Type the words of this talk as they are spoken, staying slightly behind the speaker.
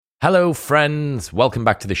Hello, friends. Welcome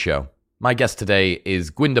back to the show. My guest today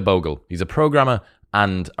is Gurwinder Bhogal. He's a programmer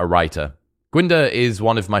and a writer. Gurwinder is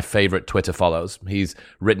one of my favorite Twitter follows. He's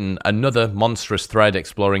written another monstrous thread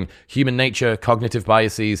exploring human nature, cognitive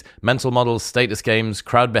biases, mental models, status games,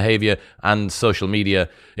 crowd behavior, and social media.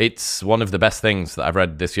 It's one of the best things that I've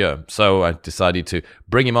read this year, so I decided to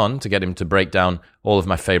bring him on to get him to break down all of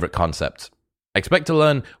my favorite concepts. Expect to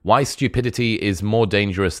learn why stupidity is more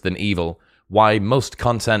dangerous than evil, why most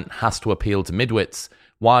content has to appeal to midwits,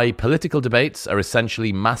 why political debates are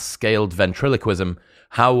essentially mass-scaled ventriloquism,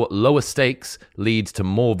 how lower stakes lead to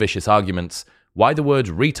more vicious arguments, why the word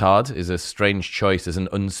retard is a strange choice as an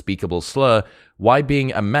unspeakable slur, why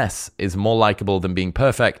being a mess is more likable than being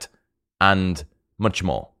perfect, and much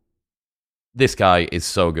more. This guy is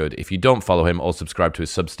so good. If you don't follow him or subscribe to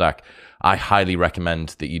his Substack, I highly recommend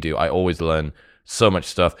that you do. I always learn so much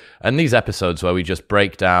stuff. And these episodes where we just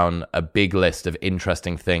break down a big list of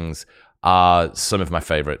interesting things are some of my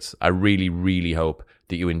favorites. I really, really hope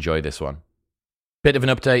that you enjoy this one. Bit of an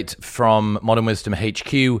update from Modern Wisdom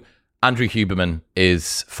HQ. Andrew Huberman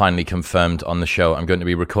is finally confirmed on the show. I'm going to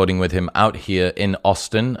be recording with him out here in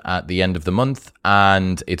Austin at the end of the month,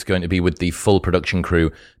 and it's going to be with the full production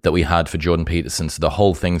crew that we had for Jordan Peterson. So the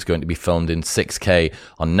whole thing's going to be filmed in 6K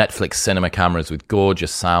on Netflix cinema cameras with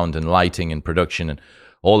gorgeous sound and lighting and production and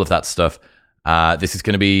all of that stuff. This is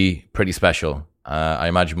going to be pretty special. I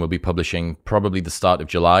imagine we'll be publishing probably the start of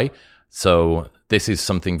July. So this is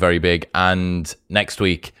something very big. And next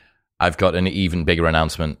week, I've got an even bigger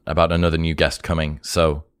announcement about another new guest coming,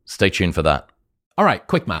 so stay tuned for that. All right,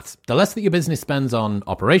 quick maths. The less that your business spends on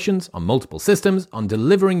operations, on multiple systems, on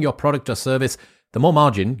delivering your product or service, the more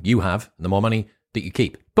margin you have, the more money that you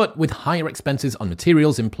keep. But with higher expenses on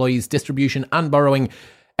materials, employees, distribution, and borrowing,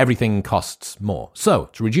 everything costs more. So,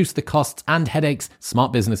 to reduce the costs and headaches,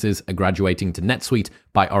 smart businesses are graduating to NetSuite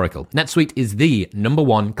by Oracle. NetSuite is the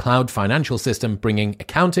 #1 cloud financial system, bringing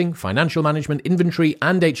accounting, financial management, inventory,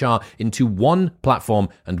 and HR into one platform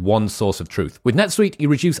and one source of truth. With NetSuite, you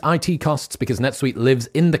reduce IT costs because NetSuite lives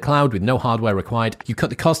in the cloud with no hardware required. You cut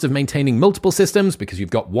the cost of maintaining multiple systems because you've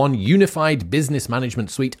got one unified business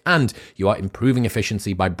management suite, and you are improving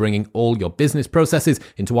efficiency by bringing all your business processes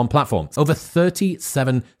into one platform. Over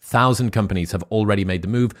 37,000 companies have already made the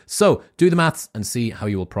move, so do the maths and see how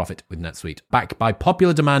you will profit with NetSuite. Backed by popular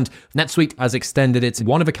demand, NetSuite has extended its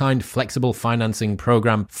one-of-a-kind flexible financing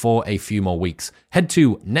program for a few more weeks. Head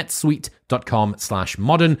to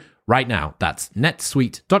netsuite.com/modern right now. That's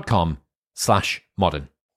netsuite.com/modern.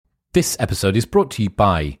 This episode is brought to you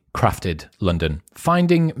by Crafted London.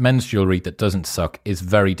 Finding men's jewellery that doesn't suck is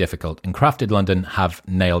very difficult, and Crafted London have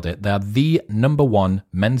nailed it. They're the #1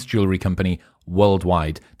 men's jewellery company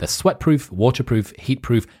worldwide. They're sweatproof, waterproof,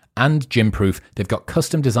 heatproof, and gym-proof. They've got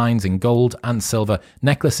custom designs in gold and silver,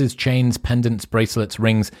 necklaces, chains, pendants, bracelets,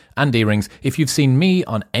 rings, and earrings. If you've seen me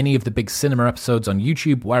on any of the big cinema episodes on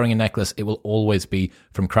YouTube wearing a necklace, it will always be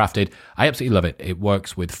from Crafted. I absolutely love it. It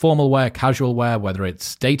works with formal wear, casual wear, whether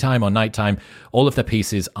it's daytime or nighttime. All of their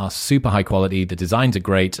pieces are super high quality. The designs are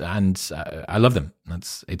great, and I love them.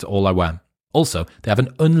 It's all I wear. Also, they have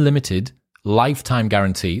an unlimited lifetime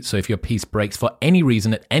guarantee, so if your piece breaks for any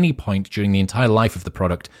reason at any point during the entire life of the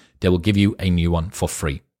product, they will give you a new one for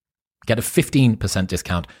free. Get a 15%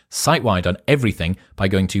 discount site-wide on everything by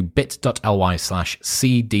going to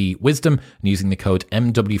bit.ly/cdwisdom and using the code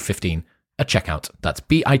MW15 at checkout. That's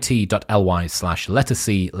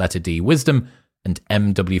bit.ly/C_D and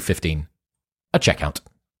MW15 at checkout.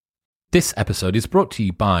 This episode is brought to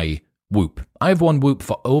you by Whoop. I've worn Whoop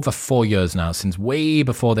for over 4 years now, since way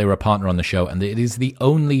before they were a partner on the show, and it is the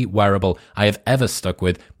only wearable I have ever stuck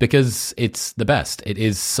with because it's the best. It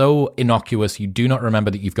is so innocuous, you do not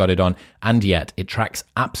remember that you've got it on, and yet it tracks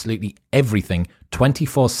absolutely everything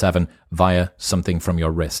 24/7 via something from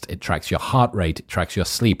your wrist. It tracks your heart rate, it tracks your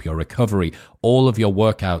sleep, your recovery, all of your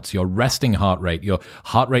workouts, your resting heart rate, your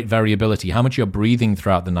heart rate variability, how much you're breathing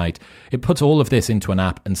throughout the night. It puts all of this into an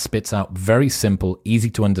app and spits out very simple,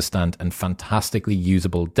 easy to understand, and fantastically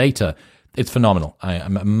usable data. It's phenomenal. I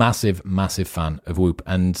am a massive, massive fan of Whoop,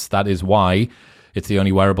 and that is why it's the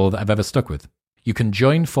only wearable that I've ever stuck with. You can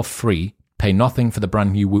join for free, pay nothing for the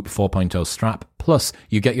brand new Whoop 4.0 strap, plus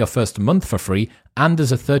you get your first month for free, and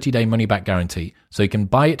there's a 30-day money-back guarantee. So you can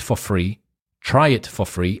buy it for free, try it for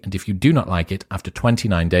free, and if you do not like it, after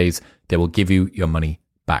 29 days, they will give you your money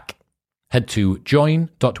back. Head to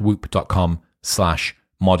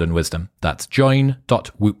join.whoop.com/modernwisdom. That's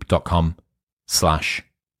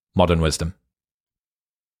join.whoop.com/modernwisdom.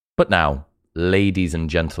 But now, ladies and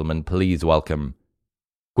gentlemen, please welcome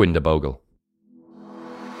Gurwinder Bhogal.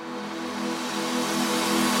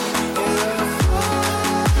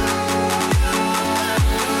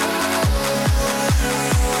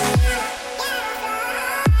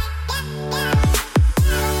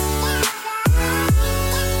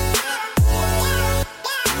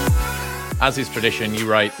 as is tradition, you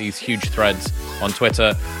write these huge threads on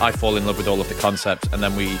Twitter. I fall in love with all of the concepts, and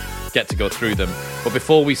then we get to go through them. But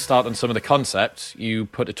before we start on some of the concepts, you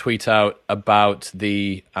put a tweet out about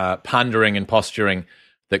the pandering and posturing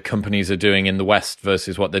that companies are doing in the West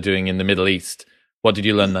versus what they're doing in the Middle East. What did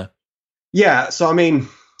you learn there? Yeah, so I mean,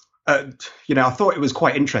 I thought it was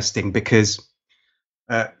quite interesting because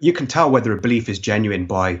you can tell whether a belief is genuine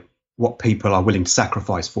by what people are willing to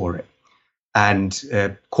sacrifice for it.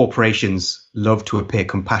 And corporations love to appear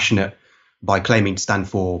compassionate by claiming to stand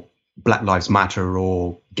for Black Lives Matter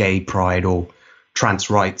or gay pride or trans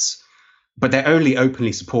rights. But they only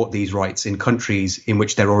openly support these rights in countries in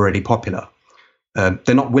which they're already popular.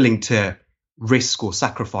 They're not willing to risk or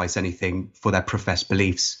sacrifice anything for their professed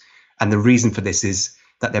beliefs. And the reason for this is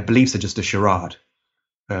that their beliefs are just a charade.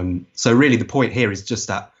 So really the point here is just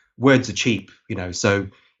that words are cheap, so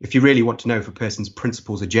if you really want to know if a person's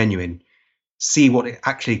principles are genuine, see what it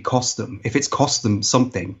actually costs them. If it's cost them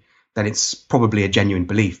something, then it's probably a genuine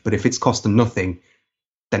belief. But if it's cost them nothing,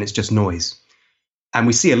 then it's just noise. And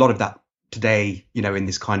we see a lot of that today, in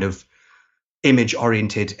this kind of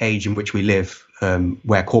image-oriented age in which we live,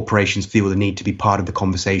 where corporations feel the need to be part of the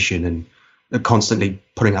conversation and are constantly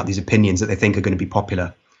putting out these opinions that they think are going to be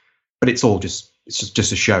popular. But it's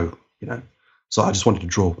just a show, So I just wanted to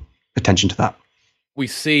draw attention to that. We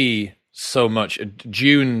see so much.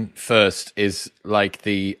 June 1st is like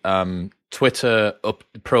the Twitter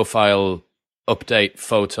profile update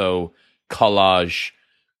photo collage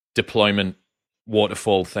deployment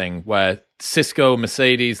waterfall thing where Cisco,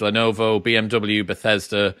 Mercedes, Lenovo, BMW,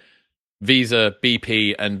 Bethesda, Visa,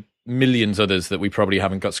 BP, and millions others that we probably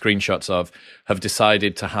haven't got screenshots of have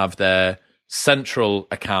decided to have their central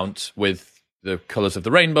account with the colors of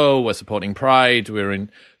the rainbow. We're supporting Pride. We're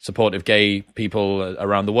in support of gay people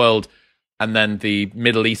around the world. And then the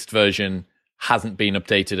Middle East version hasn't been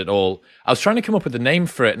updated at all. I was trying to come up with a name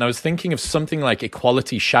for it, and I was thinking of something like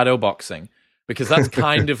equality shadowboxing, because that's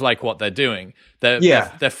kind of like what they're doing.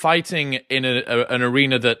 They're fighting in an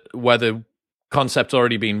arena where the concept's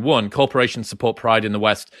already been won. Corporations support Pride in the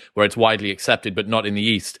West, where it's widely accepted, but not in the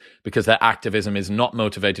East, because their activism is not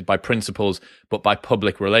motivated by principles, but by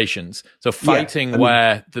public relations. So fighting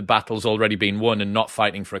where the battle's already been won and not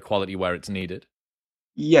fighting for equality where it's needed.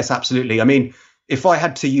 Yes, absolutely. I mean, if I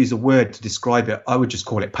had to use a word to describe it, I would just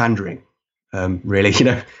call it pandering, really,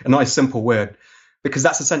 a nice simple word, because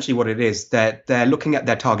that's essentially what it is. They're looking at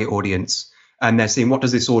their target audience and they're seeing, what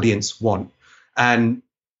does this audience want? And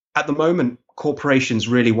at the moment, corporations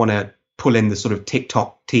really want to pull in the sort of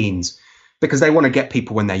TikTok teens because they want to get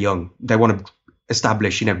people when they're young. They want to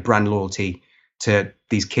establish, brand loyalty to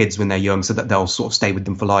these kids when they're young so that they'll sort of stay with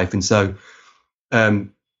them for life. And so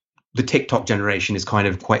the TikTok generation is kind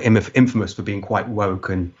of quite infamous for being quite woke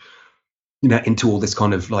and, into all this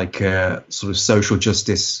kind of like sort of social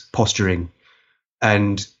justice posturing.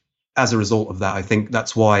 And as a result of that, I think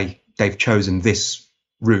that's why they've chosen this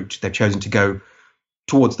route. They've chosen to go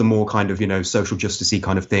towards the more kind of, social justice-y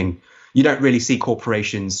kind of thing. You don't really see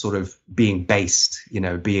corporations sort of being based,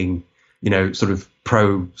 being, sort of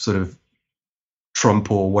pro sort of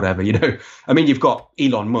Trump or whatever, I mean, you've got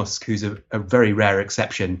Elon Musk, who's a very rare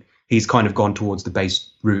exception. He's kind of gone towards the base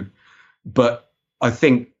route. But I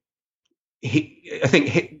think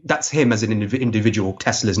that's him as an individual.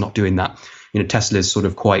 Tesla's not doing that. Tesla's sort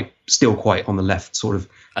of still quite on the left sort of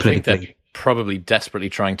politically. I think they're probably desperately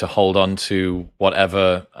trying to hold on to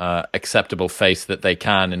whatever acceptable face that they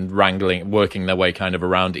can and working their way kind of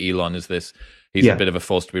around Elon as this. He's a bit of a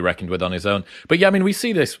force to be reckoned with on his own. But yeah, I mean, we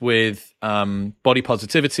see this with body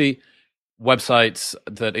positivity, websites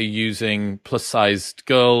that are using plus-sized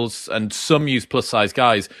girls, and some use plus-sized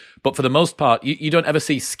guys. But for the most part, you don't ever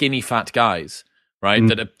see skinny, fat guys, right?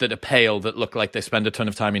 That are pale, that look like they spend a ton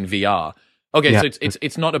of time in VR. Okay, so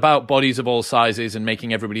it's not about bodies of all sizes and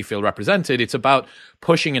making everybody feel represented. It's about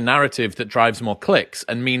pushing a narrative that drives more clicks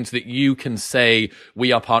and means that you can say,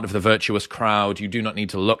 we are part of the virtuous crowd. You do not need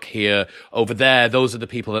to look here. Over there, those are the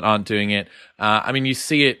people that aren't doing it. I mean, you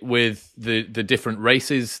see it with the different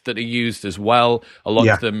races that are used as well. A lot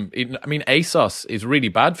of them, ASOS is really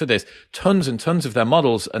bad for this. Tons and tons of their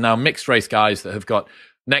models are now mixed race guys that have got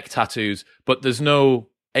neck tattoos, but there's no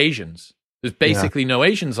Asians. There's basically no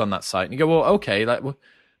Asians on that site. And you go, well, okay, like,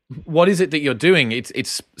 what is it that you're doing?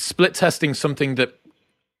 It's split testing something that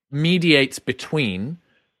mediates between,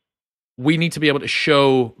 we need to be able to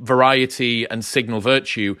show variety and signal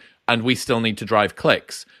virtue, and we still need to drive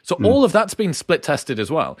clicks. So all of that's been split tested as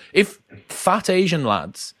well. If fat Asian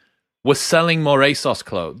lads were selling more ASOS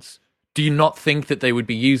clothes, do you not think that they would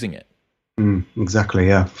be using it? Exactly,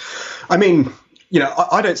 yeah. I mean,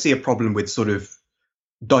 I don't see a problem with sort of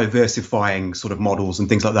diversifying sort of models and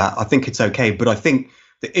things like that, I think it's okay. But I think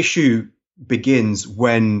the issue begins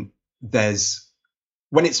when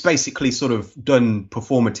it's basically sort of done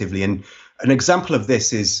performatively. And an example of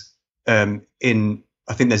this is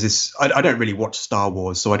I think there's this, I don't really watch Star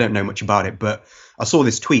Wars, so I don't know much about it, but I saw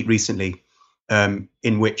this tweet recently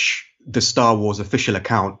in which the Star Wars official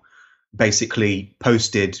account basically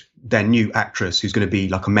posted their new actress who's going to be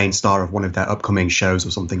like a main star of one of their upcoming shows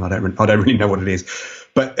or something. I don't really know what it is,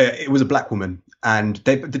 but it was a black woman, and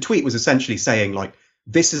the tweet was essentially saying like,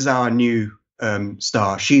 this is our new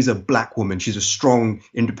star. She's a black woman. She's a strong,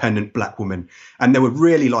 independent black woman, and they were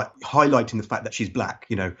really like highlighting the fact that she's black,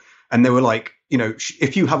 and they were like,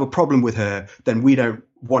 if you have a problem with her, then we don't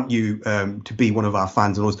want you to be one of our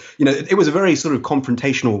fans. And it was a very sort of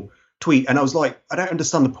confrontational tweet. And I was like, I don't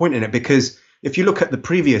understand the point in it, because if you look at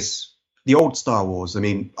the old Star Wars, I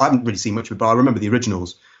mean, I haven't really seen much of it, but I remember the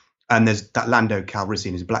originals. And there's that Lando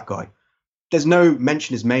Calrissian is a black guy. There's no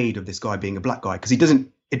mention is made of this guy being a black guy, because it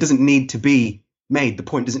doesn't need to be made. The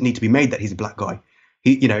point doesn't need to be made that he's a black guy.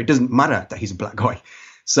 It doesn't matter that he's a black guy.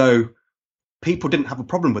 So people didn't have a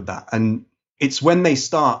problem with that. And it's when they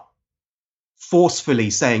start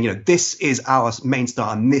forcefully saying, this is our main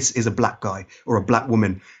star and this is a black guy or a black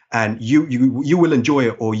woman, and you will enjoy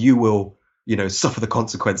it or you will, suffer the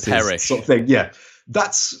consequences, perish, sort of thing. Yeah,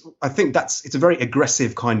 I think it's a very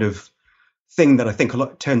aggressive kind of thing that I think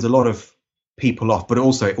turns a lot of people off, but it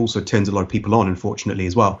also turns a lot of people on, unfortunately,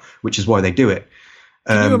 as well, which is why they do it.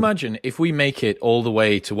 Can you imagine if we make it all the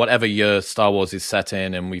way to whatever year Star Wars is set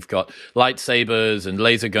in, and we've got lightsabers and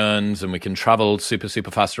laser guns and we can travel super, super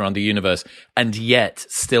fast around the universe, and yet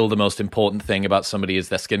still the most important thing about somebody is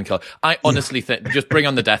their skin color? I honestly think, just bring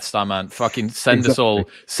on the Death Star, man. Fucking send us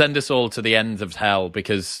all to the ends of hell,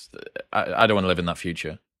 because I don't want to live in that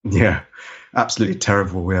future. Yeah, absolutely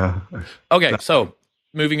terrible. Yeah. Okay, so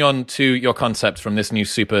moving on to your concept from this new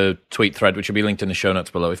super tweet thread, which will be linked in the show notes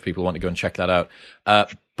below if people want to go and check that out.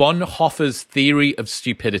 Bonhoeffer's theory of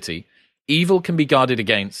stupidity. Evil can be guarded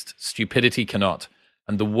against, stupidity cannot.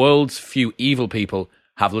 And the world's few evil people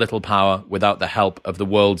have little power without the help of the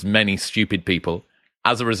world's many stupid people.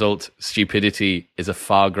 As a result, stupidity is a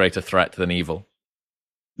far greater threat than evil.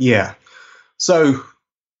 Yeah. So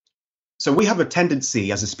we have a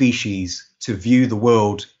tendency as a species to view the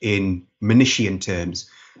world in Manichean terms.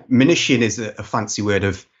 Manichean is a fancy word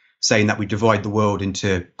of saying that we divide the world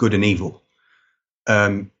into good and evil.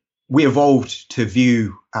 We evolved to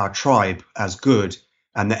view our tribe as good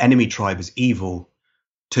and the enemy tribe as evil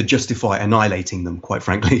to justify annihilating them, quite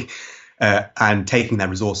frankly, and taking their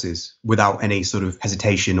resources without any sort of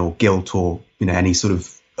hesitation or guilt or any sort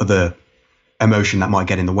of other emotion that might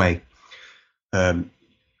get in the way.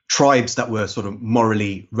 Tribes that were sort of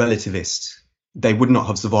morally relativist, they would not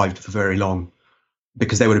have survived for very long,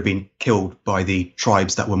 because they would have been killed by the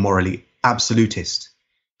tribes that were morally absolutist,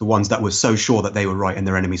 the ones that were so sure that they were right and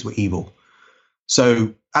their enemies were evil.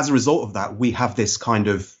 So as a result of that, we have this kind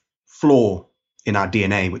of flaw in our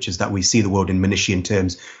DNA, which is that we see the world in Manichean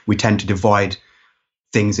terms. We tend to divide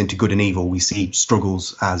things into good and evil. We see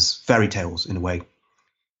struggles as fairy tales in a way.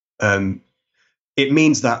 It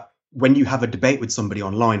means that when you have a debate with somebody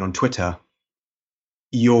online on Twitter,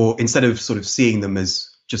 instead of sort of seeing them as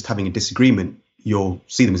just having a disagreement, you'll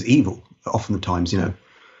see them as evil. Often the times, you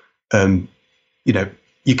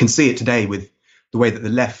can see it today with the way that the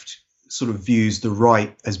left sort of views the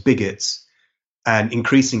right as bigots, and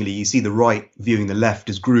increasingly you see the right viewing the left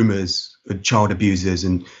as groomers, child abusers,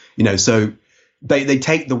 and so they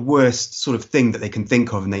take the worst sort of thing that they can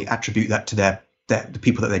think of and they attribute that to the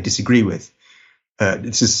people that they disagree with.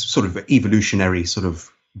 This is sort of an evolutionary sort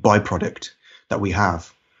of byproduct that we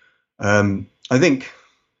have. I think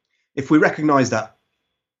if we recognize that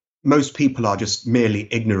most people are just merely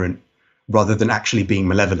ignorant rather than actually being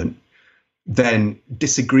malevolent, then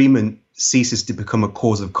disagreement ceases to become a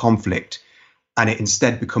cause of conflict and it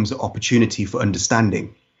instead becomes an opportunity for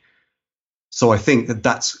understanding. So I think that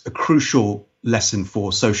that's a crucial lesson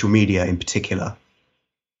for social media in particular.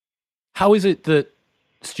 How is it that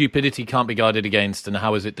stupidity can't be guarded against, and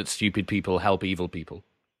how is it that stupid people help evil people?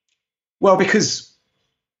 Well, because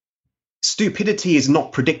stupidity is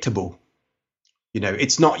not predictable.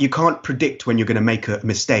 It's not, you can't predict when you're going to make a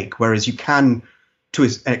mistake, whereas you can, to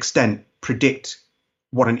an extent, predict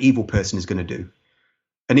what an evil person is going to do.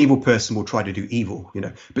 An evil person will try to do evil,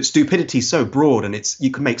 but stupidity is so broad, and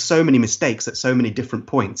you can make so many mistakes at so many different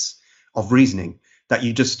points of reasoning that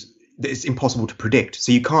it's impossible to predict.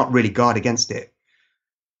 So you can't really guard against it.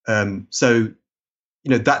 So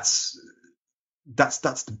that's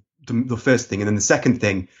the first thing. And then the second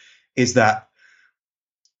thing is that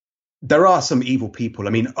there are some evil people. I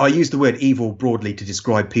mean, I use the word evil broadly to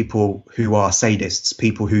describe people who are sadists,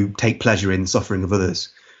 people who take pleasure in the suffering of others,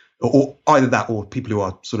 or either that, or people who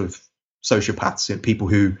are sort of sociopaths, you know, people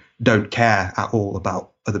who don't care at all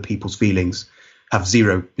about other people's feelings, have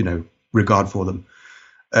zero, regard for them.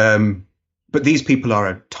 But these people are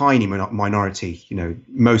a tiny minority.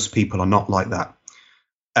 Most people are not like that.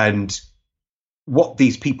 And what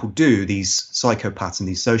these people do, these psychopaths and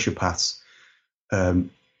these sociopaths,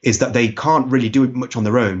 is that they can't really do much on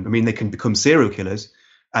their own. I mean, they can become serial killers,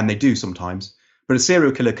 and they do sometimes, but a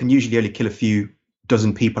serial killer can usually only kill a few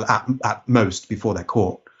dozen people at most before they're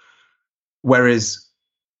caught. Whereas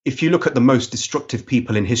if you look at the most destructive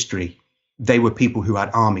people in history, they were people who had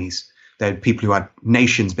armies. They were people who had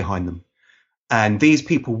nations behind them. And these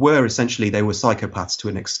people were essentially, they were psychopaths to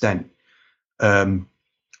an extent.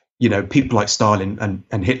 People like Stalin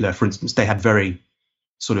and Hitler, for instance, they had very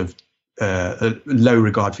sort of a low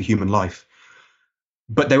regard for human life.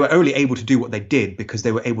 But they were only able to do what they did because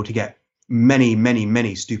they were able to get many, many,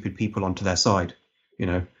 many stupid people onto their side,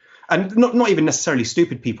 and not even necessarily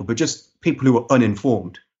stupid people, but just people who were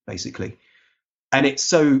uninformed, basically. And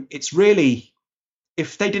it's really,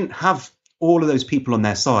 if they didn't have all of those people on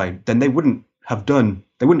their side, then they wouldn't have been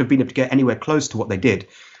able to get anywhere close to what they did.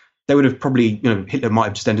 They would have probably, Hitler might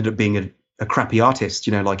have just ended up being a crappy artist,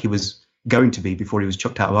 like he was going to be before he was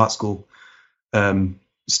chucked out of art school.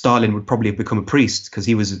 Stalin would probably have become a priest because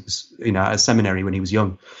he was, at a seminary when he was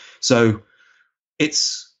young. So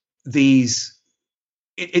it's the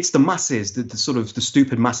masses, the sort of the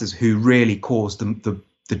stupid masses who really cause the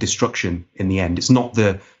destruction in the end. It's not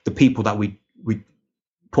the people that we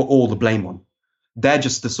put all the blame on. They're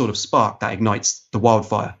just the sort of spark that ignites the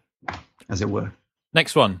wildfire, as it were.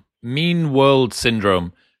 Next one, mean world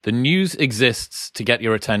syndrome. The news exists to get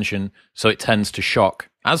your attention, so it tends to shock.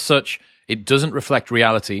 As such, it doesn't reflect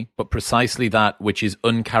reality, but precisely that which is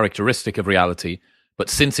uncharacteristic of reality. But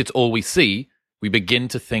since it's all we see, we begin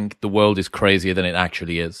to think the world is crazier than it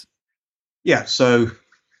actually is. Yeah, so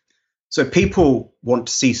people want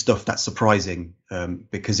to see stuff that's surprising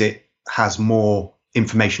because it has more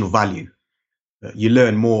informational value. You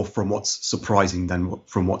learn more from what's surprising than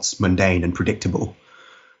from what's mundane and predictable.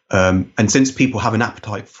 And since people have an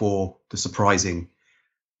appetite for the surprising,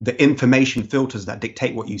 the information filters that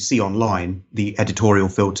dictate what you see online, the editorial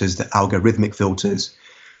filters, the algorithmic filters,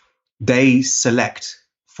 they select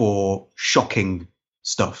for shocking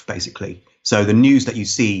stuff, basically. So the news that you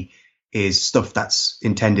see is stuff that's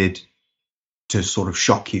intended to sort of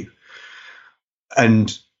shock you.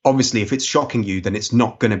 And obviously, if it's shocking you, then it's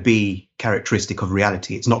not going to be characteristic of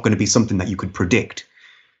reality. It's not going to be something that you could predict.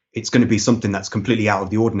 It's going to be something that's completely out of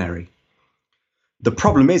the ordinary. The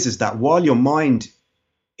problem is that while your mind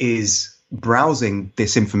is browsing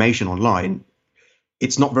this information online,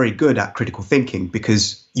 it's not very good at critical thinking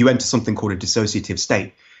because you enter something called a dissociative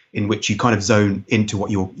state in which you kind of zone into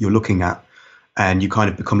what you're looking at and you kind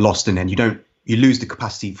of become lost in it, and you lose the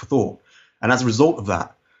capacity for thought. And as a result of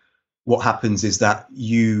that, what happens is that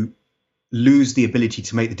you lose the ability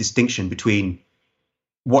to make the distinction between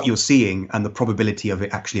what you're seeing and the probability of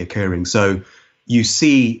it actually occurring. So you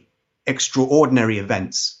see extraordinary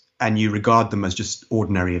events and you regard them as just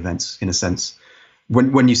ordinary events, in a sense,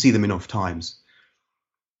 when you see them enough times.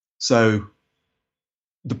 So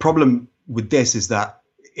the problem with this is that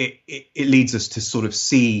it leads us to sort of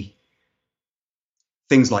see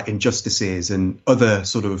things like injustices and other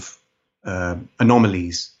sort of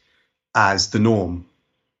anomalies as the norm.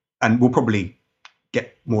 And we'll probably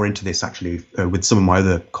get more into this actually with some of my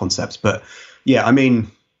other concepts. But yeah, I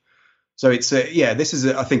mean, so it's this is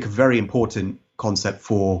I think a very important concept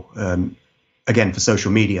for again for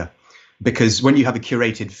social media, because when you have a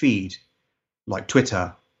curated feed like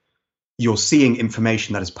Twitter, you're seeing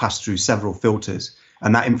information that has passed through several filters,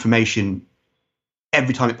 and that information,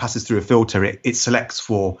 every time it passes through a filter, it selects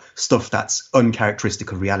for stuff that's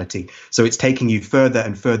uncharacteristic of reality. So it's taking you further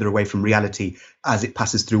and further away from reality as it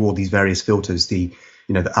passes through all these various filters, the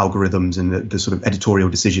algorithms and the sort of editorial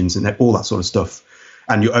decisions and all that sort of stuff,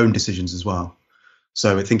 and your own decisions as well.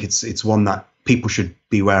 So I think it's one that people should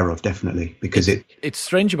be aware of, definitely, because it's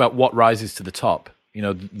strange about what rises to the top.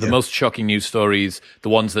 The most shocking news stories, the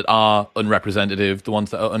ones that are unrepresentative, the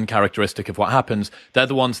ones that are uncharacteristic of what happens, they're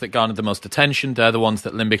the ones that garner the most attention. They're the ones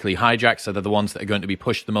that limbically hijack, so they're the ones that are going to be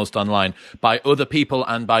pushed the most online by other people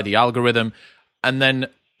and by the algorithm. And then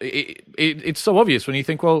it's so obvious when you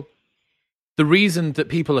think, well, the reason that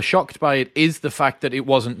people are shocked by it is the fact that it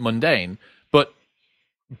wasn't mundane. But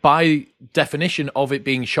by definition of it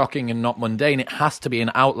being shocking and not mundane, it has to be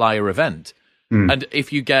an outlier event. And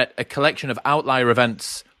if you get a collection of outlier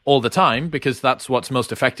events all the time, because that's what's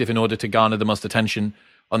most effective in order to garner the most attention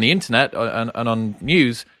on the internet and on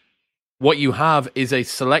news. What you have is a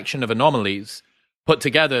selection of anomalies put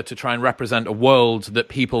together to try and represent a world that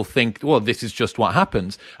people think, well, this is just what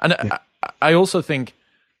happens. And I also think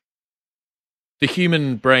the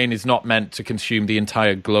human brain is not meant to consume the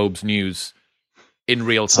entire globe's news in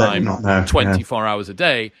real time, 24 hours a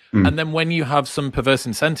day. And then when you have some perverse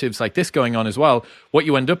incentives like this going on as well, what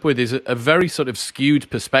you end up with is a very sort of skewed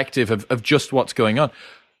perspective of just what's going on.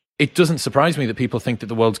 It doesn't surprise me that people think that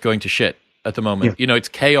the world's going to shit at the moment. You know, it's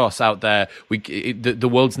chaos out there. The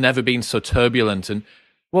world's never been so turbulent. And,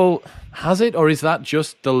 well, has it? Or is that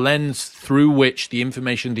just the lens through which the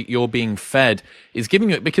information that you're being fed is giving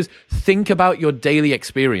you it? Because think about your daily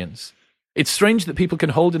experience. It's strange that people can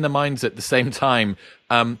hold in their minds at the same time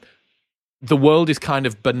the world is kind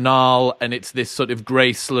of banal and it's this sort of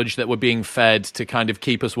grey sludge that we're being fed to kind of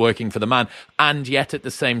keep us working for the man. And yet at the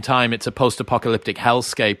same time, it's a post-apocalyptic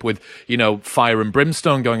hellscape with, you know, fire and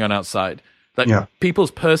brimstone going on outside. Like people's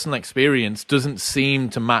personal experience doesn't seem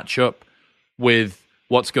to match up with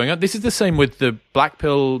what's going on. This is the same with the black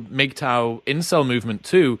pill, MGTOW, incel movement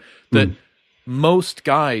too, that most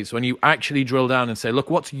guys, when you actually drill down and say, look,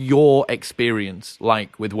 what's your experience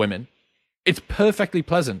like with women? It's perfectly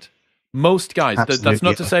pleasant. Most guys. That's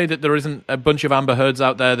not to say that there isn't a bunch of Amber Heards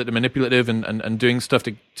out there that are manipulative and doing stuff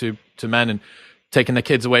to men and taking their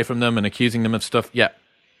kids away from them and accusing them of stuff. Yeah.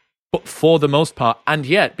 But for the most part, and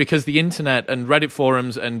yet, because the internet and Reddit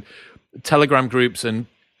forums and Telegram groups and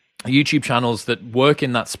YouTube channels that work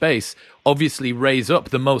in that space obviously raise up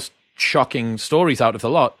the most shocking stories out of the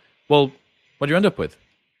lot, well, what do you end up with?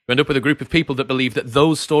 You end up with a group of people that believe that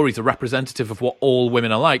those stories are representative of what all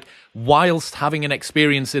women are like, whilst having an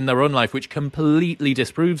experience in their own life which completely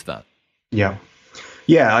disproves that. Yeah.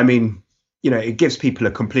 Yeah, I mean, you know, it gives people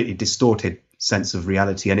a completely distorted sense of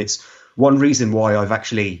reality. And it's one reason why I've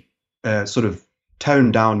actually sort of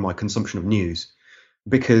toned down my consumption of news.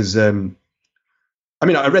 Because, I mean,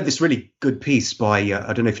 I read this really good piece by,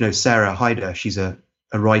 I don't know if you know Sarah Hyder. She's a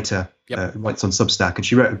writer, writes on Substack, and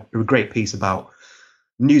she wrote a great piece about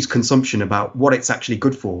news consumption, about what it's actually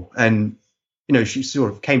good for. And, you know, she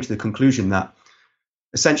sort of came to the conclusion that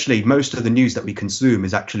essentially most of the news that we consume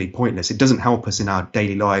is actually pointless. It doesn't help us in our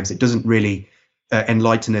daily lives. It doesn't really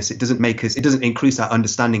enlighten us. It doesn't increase our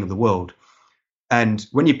understanding of the world. And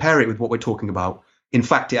when you pair it with what we're talking about, in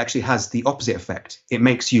fact, it actually has the opposite effect. It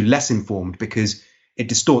makes you less informed because it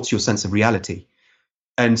distorts your sense of reality.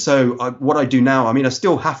 And so what I do now, I mean, I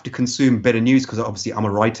still have to consume better news because obviously I'm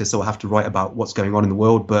a writer, so I have to write about what's going on in the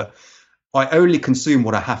world. But I only consume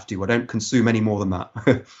what I have to. I don't consume any more than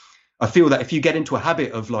that. I feel that if you get into a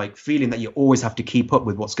habit of like feeling that you always have to keep up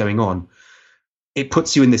with what's going on, it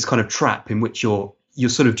puts you in this kind of trap in which you're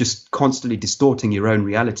sort of just constantly distorting your own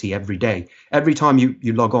reality every day. Every time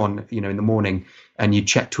you log on, you know, in the morning and you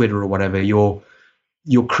check Twitter or whatever, you're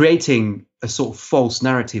creating a sort of false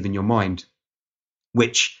narrative in your mind,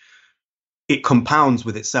 which it compounds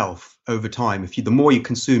with itself over time. The more you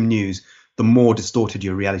consume news, the more distorted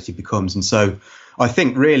your reality becomes. And so I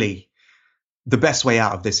think really the best way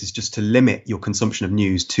out of this is just to limit your consumption of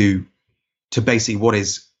news to basically what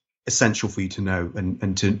is essential for you to know,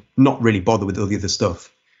 and to not really bother with all the other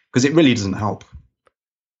stuff, because it really doesn't help.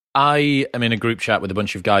 I am in a group chat with a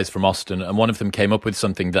bunch of guys from Austin, and one of them came up with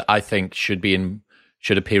something that I think should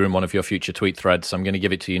appear in one of your future tweet threads. So I'm going to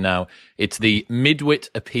give it to you now. It's the midwit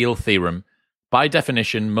appeal theorem. By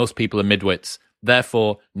definition, most people are midwits.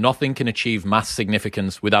 Therefore, nothing can achieve mass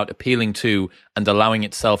significance without appealing to and allowing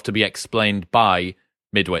itself to be explained by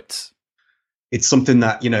midwits. It's something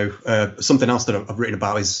that, you know, something else that I've written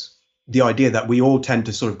about is the idea that we all tend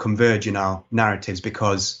to sort of converge in our narratives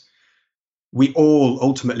because we all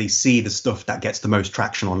ultimately see the stuff that gets the most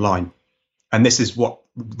traction online. And this is what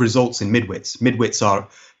results in midwits. Midwits are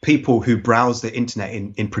people who browse the internet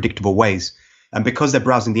in predictable ways. And because they're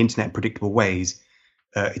browsing the internet in predictable ways,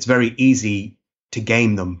 it's very easy to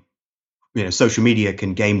game them. You know, social media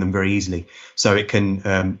can game them very easily. So it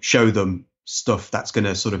can show them stuff that's going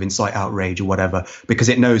to sort of incite outrage or whatever, because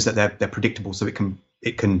it knows that they're predictable. So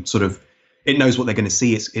it knows what they're going to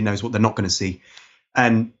see. It knows what they're not going to see.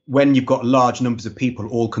 And when you've got large numbers of people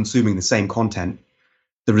all consuming the same content,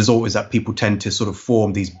 the result is that people tend to sort of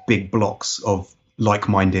form these big blocks of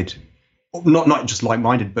like-minded, not just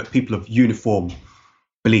like-minded, but people of uniform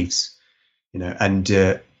beliefs, you know, and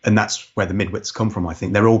that's where the midwits come from. I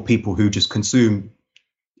think they're all people who just consume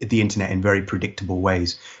the internet in very predictable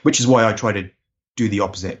ways, which is why I try to do the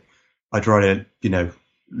opposite. I try to, you know,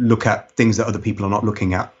 look at things that other people are not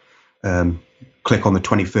looking at. Click on the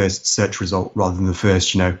 21st search result rather than the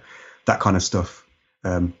first, you know, that kind of stuff.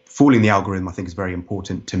 Fooling the algorithm, I think, is very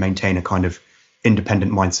important to maintain a kind of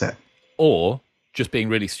independent mindset. Or just being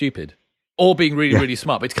really stupid. Or being really, really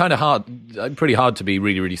smart. But it's kind of hard, pretty hard to be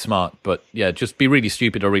really, really smart. But yeah, just be really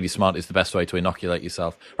stupid or really smart is the best way to inoculate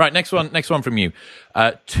yourself. Right, next one from you.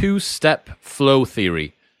 Two-step flow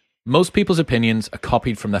theory. Most people's opinions are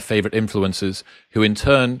copied from their favorite influencers, who in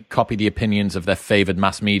turn copy the opinions of their favored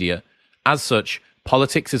mass media. As such,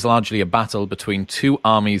 politics is largely a battle between two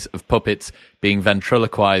armies of puppets being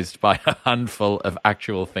ventriloquized by a handful of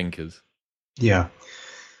actual thinkers. Yeah.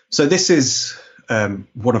 So this is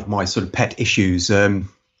one of my sort of pet issues. So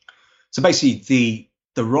basically,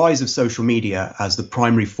 the rise of social media as the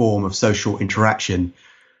primary form of social interaction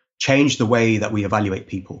changed the way that we evaluate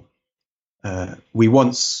people. We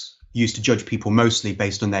once used to judge people mostly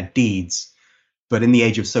based on their deeds, but in the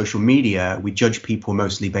age of social media, we judge people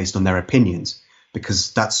mostly based on their opinions,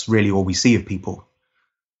 because that's really all we see of people.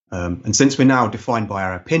 And since we're now defined by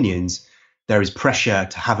our opinions, there is pressure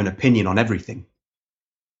to have an opinion on everything.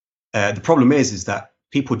 The problem is that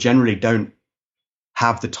people generally don't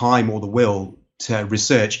have the time or the will to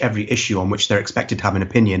research every issue on which they're expected to have an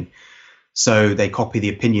opinion. So they copy the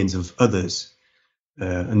opinions of others.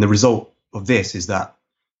 And the result of this is that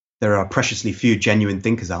there are preciously few genuine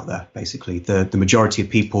thinkers out there, basically. The majority of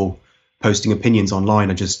people posting opinions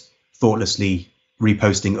online are just thoughtlessly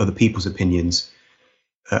reposting other people's opinions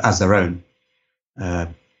as their own.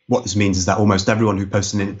 What this means is that almost everyone who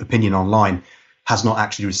posts an opinion online has not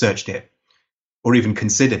actually researched it or even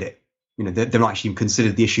considered it. They've not actually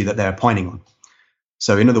considered the issue that they're opining on.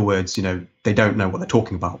 So in other words, they don't know what they're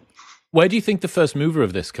talking about. Where do you think the first mover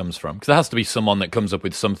of this comes from? Because there has to be someone that comes up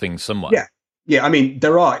with something somewhere. Yeah. I mean,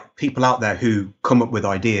 there are people out there who come up with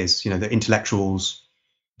ideas, the intellectuals.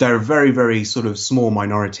 They're a very, very sort of small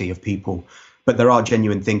minority of people, but there are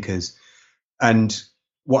genuine thinkers. And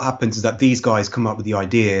what happens is that these guys come up with the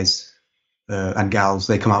ideas, and gals,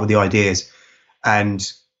 they come out with the ideas,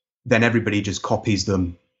 and then everybody just copies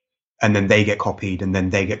them, and then they get copied, and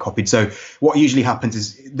then they get copied. So what usually happens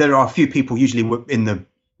is there are a few people, usually in the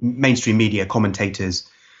mainstream media, commentators,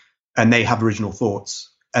 and they have original thoughts.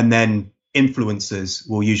 And then influencers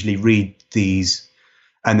will usually read these,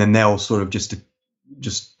 and then they'll sort of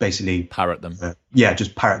just basically parrot them.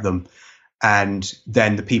 Just parrot them. And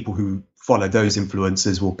then the people who follow those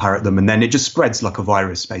influencers will parrot them, and then it just spreads like a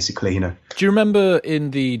virus, basically. Do you remember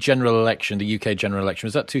in the general election, the UK general election,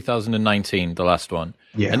 was that 2019, the last one?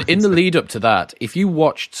 Yeah. And in the lead up to that, if you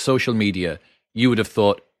watched social media, you would have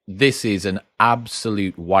thought this is an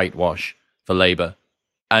absolute whitewash for Labour.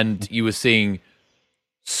 And you were seeing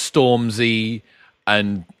Stormzy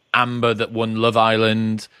and Amber that won Love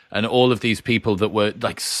Island and all of these people that were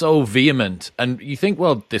like so vehement. And you think,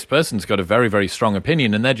 well, this person's got a very, very strong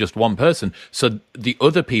opinion and they're just one person. So the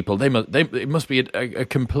other people, it must be a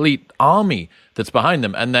complete army that's behind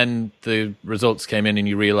them. And then the results came in and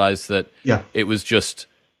you realize that it was just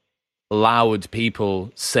loud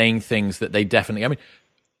people saying things that they definitely, I mean,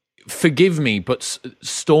 forgive me, but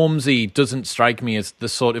Stormzy doesn't strike me as the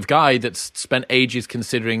sort of guy that's spent ages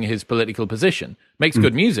considering his political position. Makes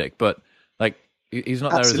good music, but like he's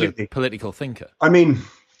not there as a political thinker. I mean,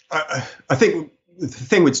 I think the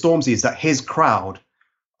thing with Stormzy is that his crowd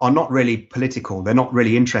are not really political. They're not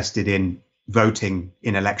really interested in voting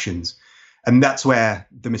in elections. And that's where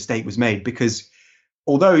the mistake was made, because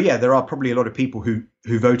although, there are probably a lot of people who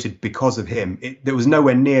voted because of him, there was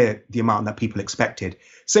nowhere near the amount that people expected,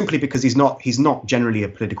 simply because he's not generally a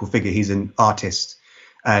political figure. He's an artist,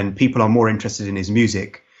 and people are more interested in his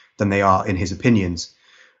music than they are in his opinions.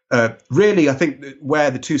 Really, I think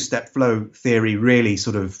where the two-step flow theory really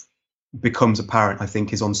sort of becomes apparent, I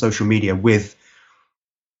think, is on social media with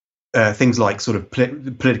things like sort of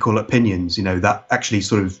political opinions, that actually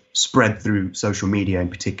sort of spread through social media in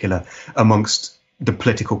particular amongst the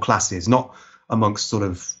political classes, not amongst sort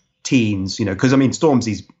of teens, because I mean,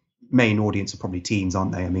 Stormzy's main audience are probably teens,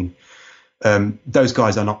 aren't they? I mean, those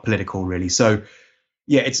guys are not political really. So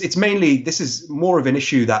it's mainly, this is more of an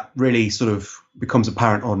issue that really sort of becomes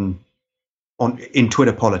apparent in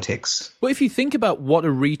Twitter politics. Well, if you think about what a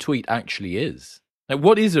retweet actually is, like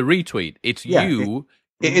what is a retweet? It's you.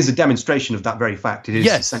 It is a demonstration of that very fact. It is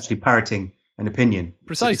essentially parroting an opinion.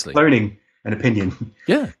 Precisely. It's cloning an opinion.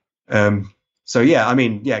 Yeah. So I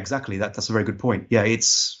mean, exactly. That's a very good point. Yeah,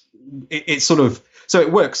 it's sort of, so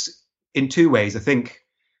it works in two ways. I think,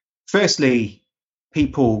 firstly,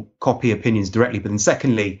 people copy opinions directly, but then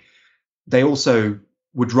secondly, they also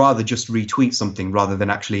would rather just retweet something rather than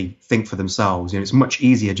actually think for themselves. It's much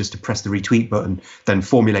easier just to press the retweet button than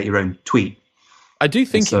formulate your own tweet. I do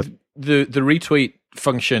think the retweet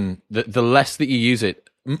function, the less that you use it,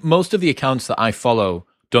 most of the accounts that I follow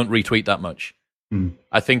don't retweet that much.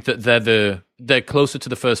 I think that they're closer to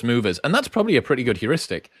the first movers, and that's probably a pretty good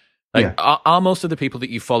heuristic. Like, are most of the people that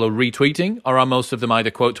you follow retweeting, or are most of them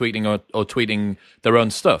either quote tweeting or tweeting their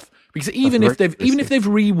own stuff? Because even if they've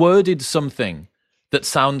reworded something that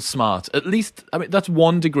sounds smart, at least, I mean, that's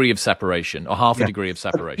one degree of separation or half a degree of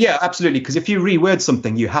separation. Yeah, absolutely. Because if you reword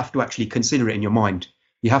something, you have to actually consider it in your mind.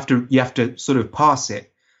 You have to sort of parse it.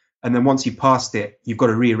 And then once you've passed it, you've got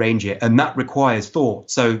to rearrange it. And that requires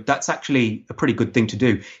thought. So that's actually a pretty good thing to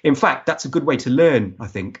do. In fact, that's a good way to learn, I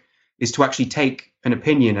think, is to actually take an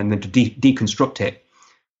opinion and then to deconstruct it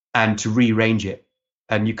and to rearrange it.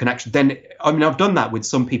 And you can actually then, I mean, I've done that with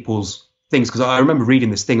some people's things, because I remember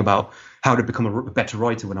reading this thing about how to become a better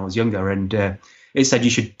writer when I was younger. And it said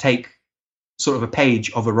you should take sort of a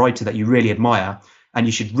page of a writer that you really admire and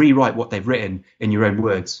you should rewrite what they've written in your own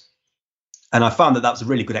words. And I found that was a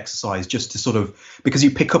really good exercise, just to sort of, because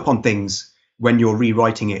you pick up on things when you're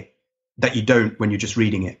rewriting it that you don't when you're just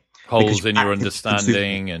reading it. Holes in your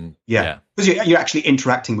understanding. And because you're actually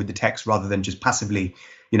interacting with the text rather than just passively,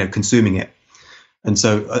 consuming it. And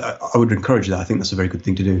so I would encourage that. I think that's a very good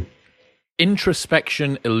thing to do.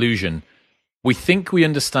 Introspection illusion. We think we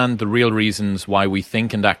understand the real reasons why we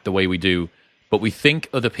think and act the way we do, but we think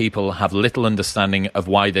other people have little understanding of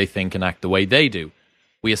why they think and act the way they do.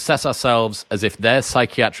 We assess ourselves as if they're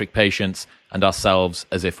psychiatric patients and ourselves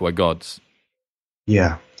as if we're gods.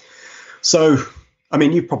 Yeah. So, I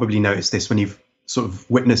mean, you've probably noticed this when you've sort of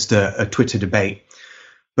witnessed a Twitter debate,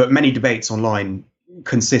 but many debates online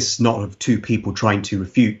consist not of two people trying to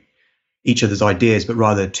refute each other's ideas, but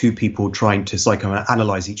rather two people trying to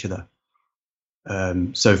psychoanalyze each other.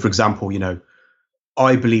 So, for example,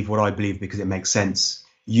 I believe what I believe because it makes sense.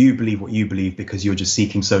 You believe what you believe because you're just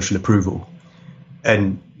seeking social approval.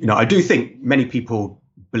 And, I do think many people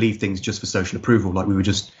believe things just for social approval, like we were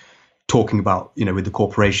just talking about, with the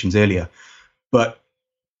corporations earlier. But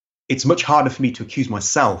it's much harder for me to accuse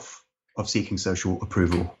myself of seeking social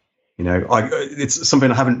approval. It's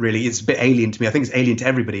something I haven't really, it's a bit alien to me. I think it's alien to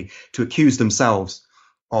everybody to accuse themselves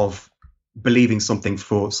of believing something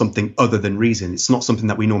for something other than reason. It's not something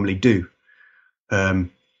that we normally do. I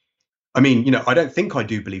don't think I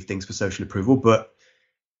do believe things for social approval, but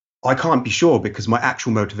I can't be sure because my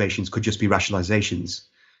actual motivations could just be rationalizations.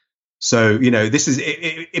 So, this is,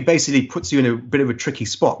 it basically puts you in a bit of a tricky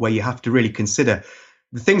spot where you have to really consider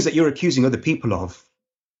the things that you're accusing other people of.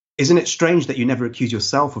 Isn't it strange that you never accuse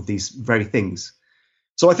yourself of these very things?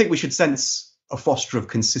 So I think we should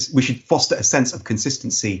foster a sense of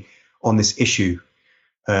consistency on this issue.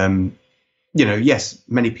 Yes,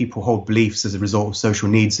 many people hold beliefs as a result of social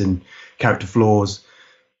needs and character flaws.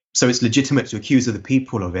 So it's legitimate to accuse other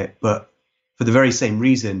people of it, but for the very same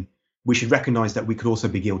reason, we should recognize that we could also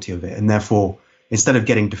be guilty of it. And therefore, instead of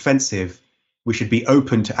getting defensive, we should be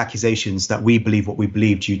open to accusations that we believe what we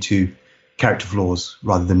believe due to character flaws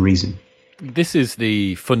rather than reason. This is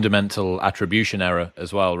the fundamental attribution error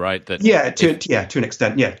as well, right? To an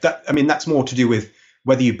extent. Yeah. That's more to do with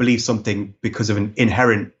whether you believe something because of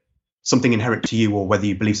something inherent to you, or whether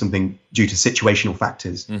you believe something due to situational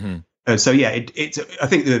factors. Mm-hmm. I think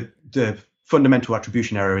the fundamental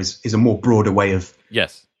attribution error is a more broader way of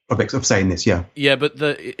saying this. Yeah. Yeah, but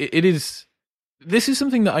this is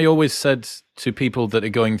something that I always said to people that are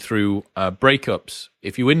going through breakups.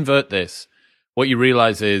 If you invert this, what you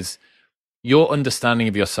realize is your understanding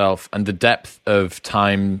of yourself and the depth of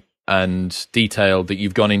time and detail that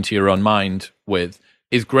you've gone into your own mind with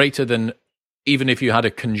is greater than even if you had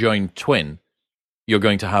a conjoined twin you're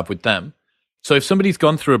going to have with them. So if somebody's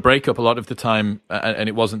gone through a breakup, a lot of the time, and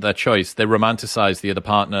it wasn't their choice, they romanticize the other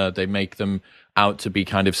partner, they make them out to be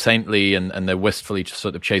kind of saintly, and they're wistfully just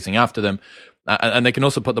sort of chasing after them. And they can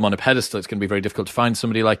also put them on a pedestal. It's going to be very difficult to find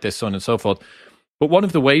somebody like this, so on and so forth. But one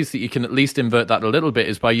of the ways that you can at least invert that a little bit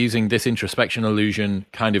is by using this introspection illusion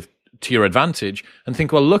kind of to your advantage and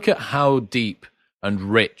think, well, look at how deep and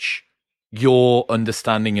rich your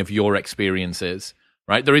understanding of your experience is.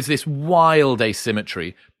 Right? There is this wild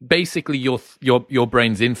asymmetry. Basically, your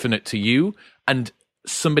brain's infinite to you, and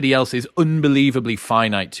somebody else is unbelievably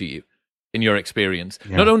finite to you in your experience.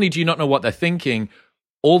 Yeah. Not only do you not know what they're thinking,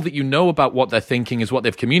 all that you know about what they're thinking is what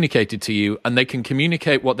they've communicated to you, and they can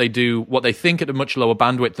communicate what they do, what they think at a much lower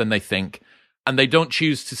bandwidth than they think, and they don't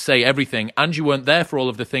choose to say everything, and you weren't there for all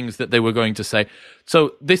of the things that they were going to say.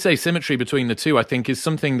 So this asymmetry between the two, I think, is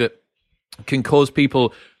something that can cause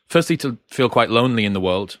people, firstly, to feel quite lonely in the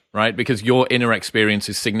world, right? Because your inner experience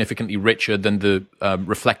is significantly richer than the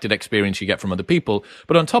reflected experience you get from other people.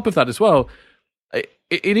 But on top of that as well,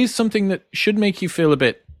 it is something that should make you feel a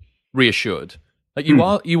bit reassured. Like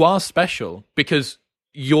you are special because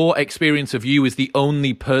your experience of you is the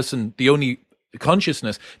only person, the only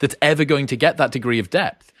consciousness that's ever going to get that degree of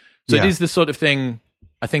depth. So it is the sort of thing,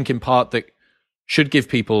 I think, in part, that should give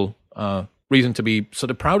people reason to be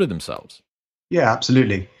sort of proud of themselves. Yeah,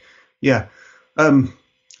 absolutely. Yeah.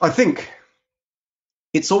 I think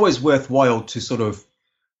it's always worthwhile to sort of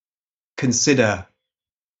consider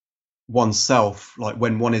oneself, like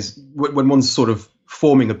when one's sort of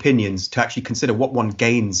forming opinions, to actually consider what one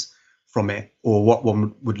gains from it or what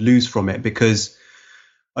one would lose from it. Because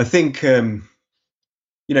I think,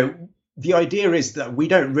 the idea is that we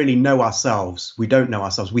don't really know ourselves. We don't know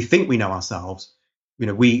ourselves. We think we know ourselves.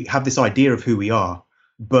 We have this idea of who we are,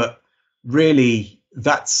 but really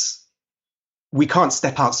we can't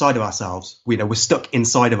step outside of ourselves. We're stuck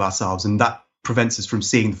inside of ourselves, and that prevents us from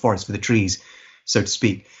seeing the forest for the trees, so to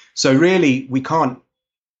speak. So really, we can't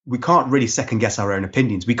really second guess our own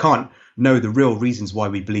opinions. We can't know the real reasons why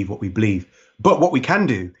we believe what we believe. But what we can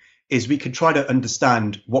do is we can try to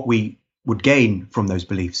understand what we would gain from those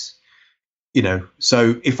beliefs.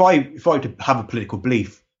 So if I were to have a political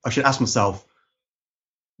belief, I should ask myself,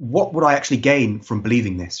 what would I actually gain from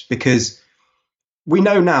believing this? Because we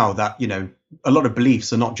know now that, a lot of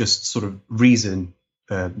beliefs are not just sort of reason.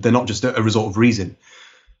 They're not just a result of reason.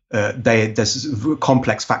 There's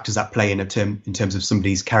complex factors at play in terms of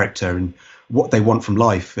somebody's character and what they want from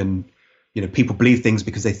life. And, people believe things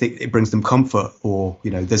because they think it brings them comfort, or,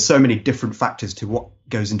 there's so many different factors to what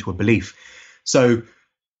goes into a belief. So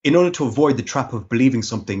in order to avoid the trap of believing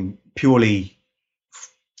something purely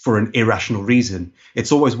for an irrational reason,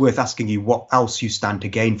 it's always worth asking you what else you stand to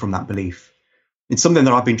gain from that belief. It's something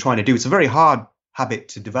that I've been trying to do. It's a very hard habit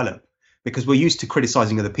to develop because we're used to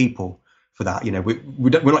criticizing other people for that. We're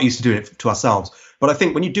not used to doing it to ourselves. But I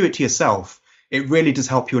think when you do it to yourself, it really does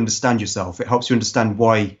help you understand yourself. It helps you understand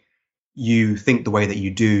why you think the way that you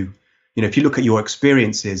do. If you look at your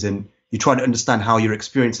experiences and you try to understand how your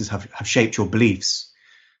experiences have shaped your beliefs,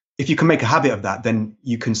 if you can make a habit of that, then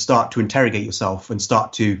you can start to interrogate yourself and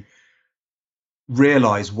start to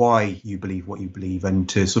realize why you believe what you believe, and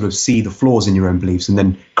to sort of see the flaws in your own beliefs and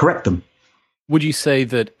then correct them. Would you say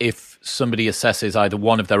that if somebody assesses either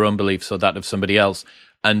one of their own beliefs or that of somebody else,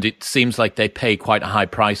 and it seems like they pay quite a high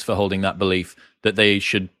price for holding that belief, that they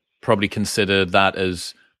should probably consider that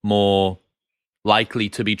as more likely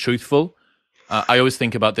to be truthful? I always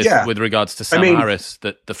think about this with regards to Sam Harris,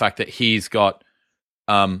 that the fact that he's got,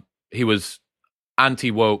 he was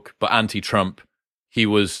anti-woke but anti-Trump. He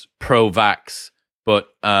was pro-vax but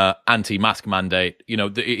anti-mask mandate.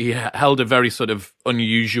 He held a very sort of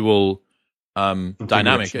unusual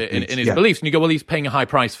dynamic in his beliefs. And you go, well, he's paying a high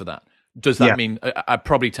price for that. Does that mean I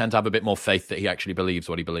probably tend to have a bit more faith that he actually believes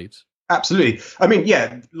what he believes? Absolutely.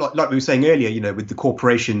 Like we were saying earlier, with the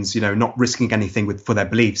corporations, not risking anything for their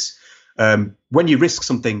beliefs. When you risk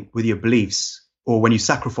something with your beliefs, or when you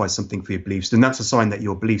sacrifice something for your beliefs, then that's a sign that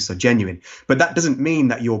your beliefs are genuine. But that doesn't mean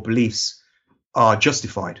that your beliefs are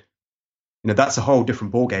justified. That's a whole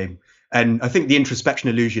different ballgame. And I think the introspection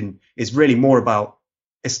illusion is really more about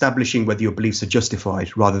establishing whether your beliefs are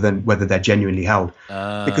justified rather than whether they're genuinely held.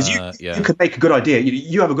 Because you could make a good idea.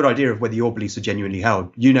 You have a good idea of whether your beliefs are genuinely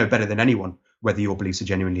held. You know better than anyone whether your beliefs are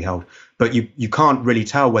genuinely held. But you can't really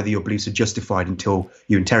tell whether your beliefs are justified until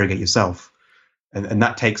you interrogate yourself. And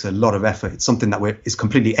that takes a lot of effort. It's something that is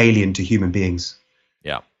completely alien to human beings.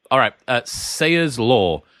 Yeah. All right. Sayers'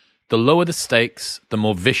 law. The lower the stakes, the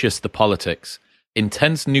more vicious the politics.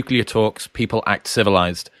 Intense nuclear talks, people act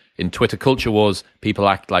civilized. In Twitter culture wars, people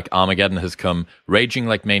act like Armageddon has come, raging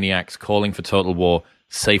like maniacs, calling for total war,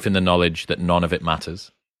 safe in the knowledge that none of it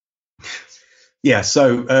matters. Yeah,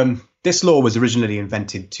 so this law was originally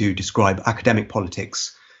invented to describe academic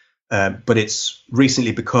politics, but it's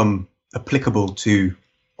recently become applicable to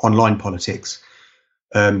online politics.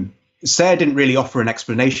 Sayer didn't really offer an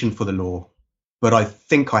explanation for the law, but I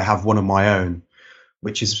think I have one of my own,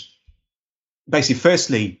 which is basically,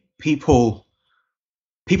 firstly, people's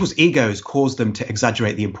egos cause them to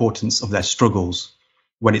exaggerate the importance of their struggles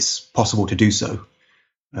when it's possible to do so.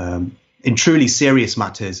 In truly serious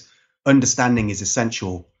matters, understanding is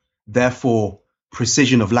essential. Therefore,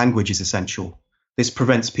 precision of language is essential. This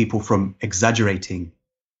prevents people from exaggerating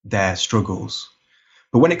their struggles.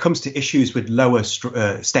 But when it comes to issues with lower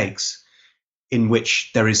stakes, in which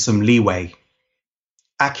there is some leeway,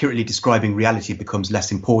 accurately describing reality becomes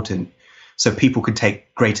less important. So people can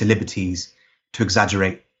take greater liberties to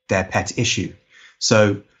exaggerate their pet issue.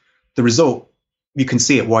 So the result, you can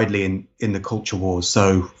see it widely in the culture wars.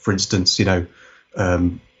 So, for instance, with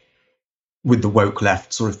the woke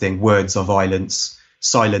left sort of thing, words are violence,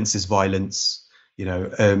 silence is violence,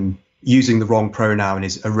 using the wrong pronoun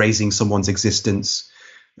is erasing someone's existence.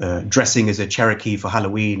 dressing as a Cherokee for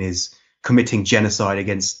Halloween is committing genocide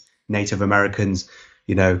against Native Americans,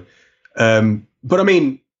 you know. But I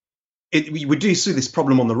mean, we do see this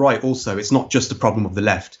problem on the right also. It's not just a problem of the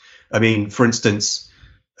left. I mean, for instance,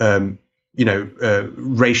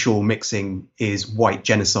 racial mixing is white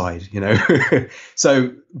genocide, you know.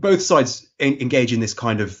 So both sides engage in this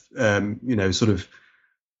kind of, sort of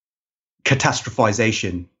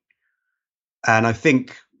catastrophization. And I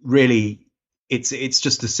think really it's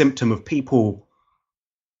just a symptom of people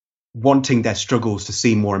wanting their struggles to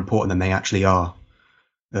seem more important than they actually are,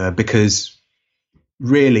 because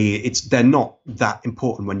really they're not that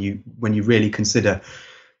important when you really consider,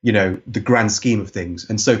 you know, the grand scheme of things.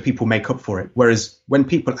 And so people make up for it. Whereas when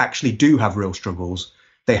people actually do have real struggles,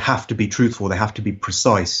 they have to be truthful, they have to be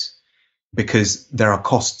precise, because there are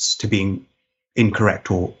costs to being incorrect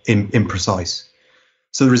or imprecise.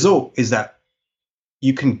 So the result is that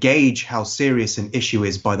you can gauge how serious an issue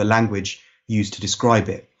is by the language used to describe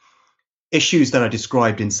it. Issues that are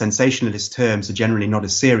described in sensationalist terms are generally not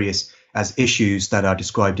as serious as issues that are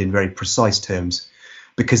described in very precise terms,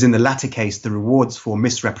 because in the latter case, the rewards for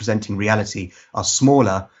misrepresenting reality are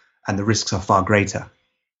smaller and the risks are far greater.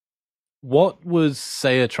 What was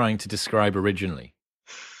Sayer trying to describe originally?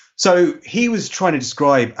 So he was trying to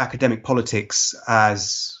describe academic politics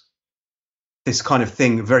as this kind of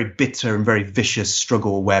thing, a very bitter and very vicious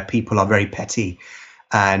struggle where people are very petty.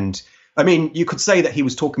 And I mean, you could say that he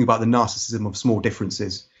was talking about the narcissism of small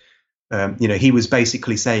differences. He was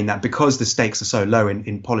basically saying that because the stakes are so low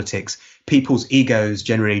in politics, people's egos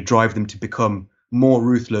generally drive them to become more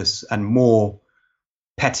ruthless and more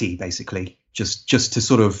petty, basically, just to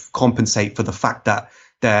sort of compensate for the fact that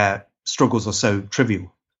their struggles are so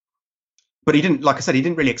trivial. But he didn't, like I said, he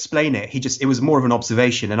didn't really explain it. It was more of an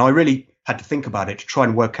observation. And I really had to think about it to try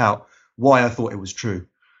and work out why I thought it was true.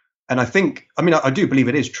 And I do believe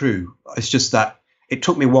it is true. It's just that it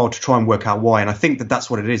took me a while to try and work out why. And I think that that's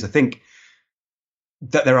what it is. I think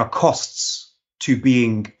that there are costs to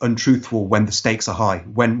being untruthful when the stakes are high.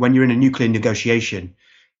 When you're in a nuclear negotiation,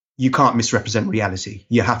 you can't misrepresent reality.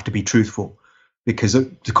 You have to be truthful because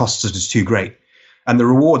the costs are just too great. And the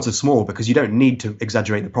rewards are small because you don't need to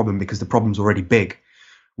exaggerate the problem because the problem's already big.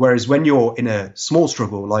 Whereas when you're in a small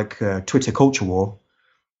struggle like Twitter culture war,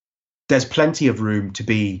 there's plenty of room to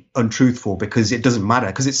be untruthful because it doesn't matter,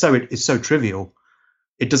 because it's so trivial.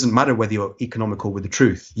 It doesn't matter whether you're economical with the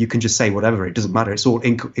truth. You can just say whatever. It doesn't matter. It's all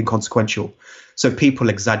inconsequential. So people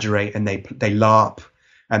exaggerate and they LARP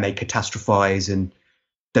and they catastrophize, and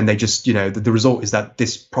then they just, the result is that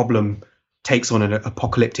this problem takes on an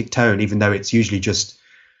apocalyptic tone, even though it's usually just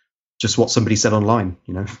what somebody said online,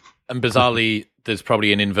 And bizarrely, there's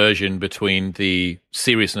probably an inversion between the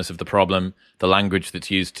seriousness of the problem, the language that's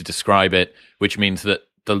used to describe it, which means that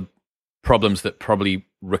the problems that probably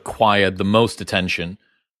require the most attention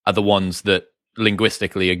are the ones that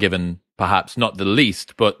linguistically are given perhaps not the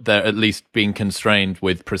least, but they're at least being constrained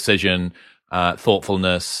with precision,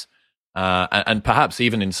 thoughtfulness, and perhaps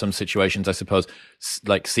even in some situations, I suppose,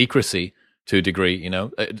 like secrecy to a degree, Yeah,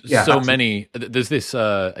 so absolutely. Many, there's this,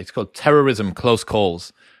 it's called Terrorism Close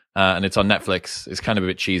Calls, and it's on Netflix. It's kind of a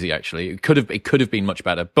bit cheesy, actually. It could have been much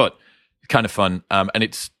better, but kind of fun. And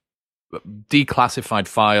it's declassified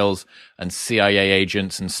files and CIA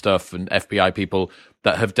agents and stuff and FBI people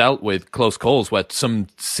that have dealt with close calls where some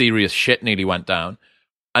serious shit nearly went down.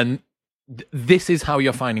 And this is how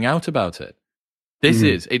you're finding out about it.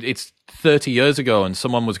 It's 30 years ago and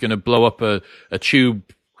someone was going to blow up a tube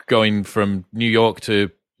going from New York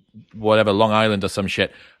to whatever, Long Island or some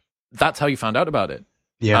shit. That's how you found out about it.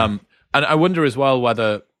 Yeah. And I wonder as well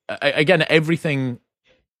whether, again,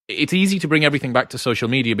 it's easy to bring everything back to social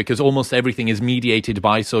media because almost everything is mediated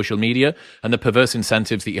by social media and the perverse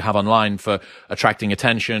incentives that you have online for attracting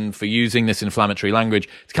attention, for using this inflammatory language.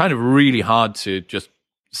 It's kind of really hard to just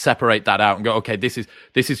separate that out and go, okay, this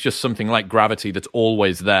is just something like gravity that's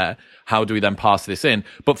always there. How do we then pass this in?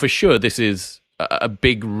 But for sure, this is a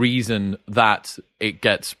big reason that it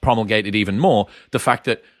gets promulgated even more. The fact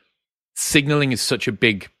that signaling is such a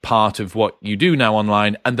big part of what you do now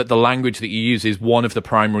online, and that the language that you use is one of the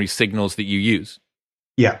primary signals that you use.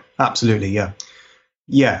 Yeah, absolutely.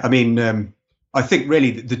 Yeah. I mean, I think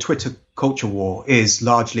really the Twitter culture war is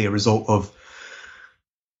largely a result of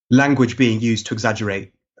language being used to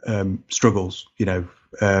exaggerate struggles.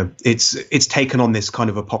 It's taken on this kind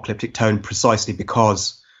of apocalyptic tone precisely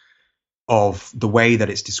because of the way that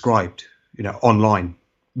it's described, online.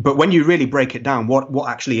 But when you really break it down, what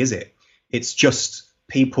actually is it? It's just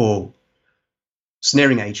people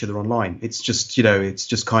sneering at each other online. It's just, it's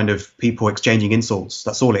just kind of people exchanging insults.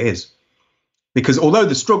 That's all it is. Because although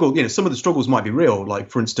the struggle, some of the struggles might be real, like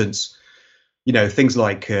for instance, things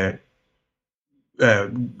like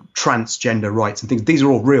transgender rights and things. These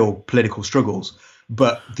are all real political struggles.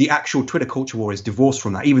 But the actual Twitter culture war is divorced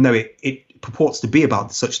from that. Even though it purports to be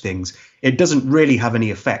about such things, it doesn't really have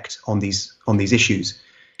any effect on these issues.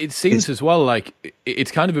 It seems as well like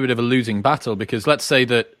it's kind of a bit of a losing battle, because let's say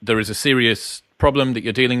that there is a serious problem that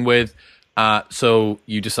you're dealing with, so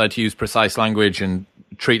you decide to use precise language and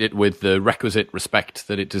treat it with the requisite respect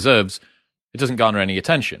that it deserves. It doesn't garner any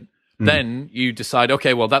attention. Then you decide,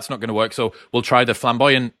 okay, well, that's not going to work, so we'll try the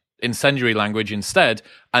flamboyant incendiary language instead,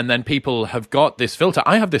 and then people have got this filter.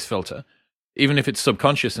 I have this filter, even if it's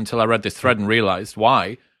subconscious, until I read this thread and realized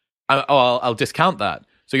why. I'll discount that.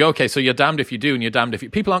 So you go, okay, so you're damned if you do and you're damned if you...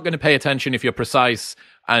 People aren't going to pay attention if you're precise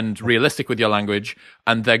and realistic with your language,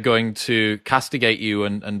 and they're going to castigate you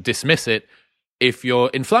and dismiss it if you're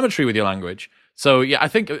inflammatory with your language. So yeah, I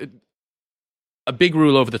think a big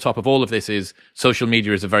rule over the top of all of this is social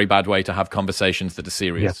media is a very bad way to have conversations that are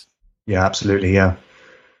serious. Yeah, absolutely, yeah.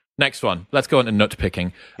 Next one. Let's go on to nut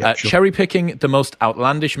picking. Yeah, sure. Cherry picking the most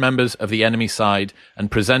outlandish members of the enemy side and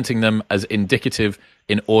presenting them as indicative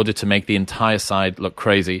in order to make the entire side look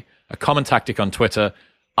crazy. A common tactic on Twitter.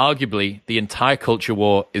 Arguably, the entire culture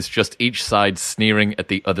war is just each side sneering at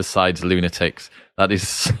the other side's lunatics. That is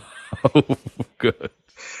so good.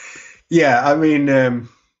 Yeah, I mean,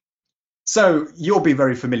 so you'll be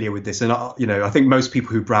very familiar with this, and I think most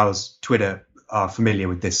people who browse Twitter are familiar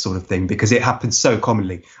with this sort of thing because it happens so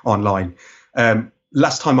commonly online.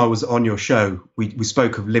 Last time I was on your show, we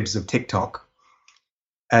spoke of libs of TikTok,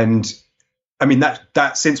 and I mean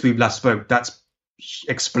that since we last spoke, that's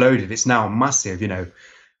exploded. It's now massive,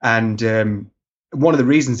 and one of the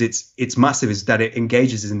reasons it's massive is that it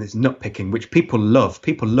engages in this nut picking, which people love.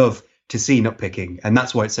 People love to see nut picking, and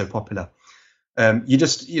that's why it's so popular. I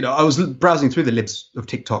was browsing through the libs of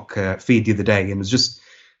TikTok feed the other day and was just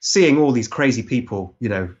seeing all these crazy people,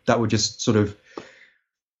 that were just sort of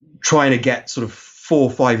trying to get sort of 4 or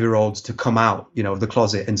 5-year-olds to come out, of the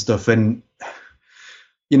closet and stuff. And,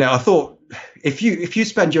 I thought if you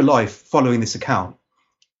spend your life following this account,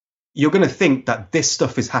 you're going to think that this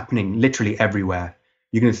stuff is happening literally everywhere.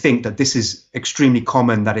 You're going to think that this is extremely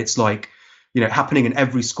common, that it's like, happening in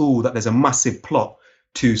every school, that there's a massive plot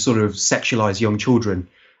to sort of sexualize young children.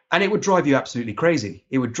 And it would drive you absolutely crazy.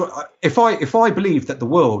 It would if I believed that the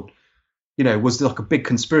world, was like a big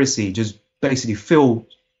conspiracy, just basically fill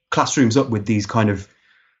classrooms up with these kind of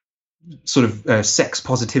sort of sex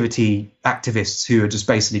positivity activists who are just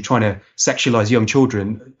basically trying to sexualize young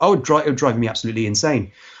children. It would drive me absolutely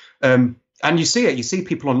insane. And you see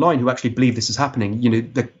people online who actually believe this is happening.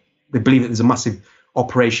 They believe that there's a massive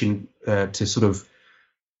operation to sort of,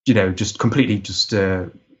 just completely just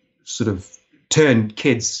sort of turn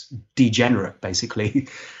kids degenerate, basically.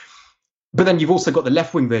 But then you've also got the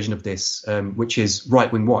left-wing version of this, which is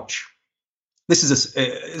Right-Wing Watch. This is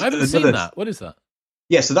I haven't seen that. What is that?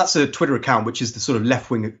 Yeah, so that's a Twitter account, which is the sort of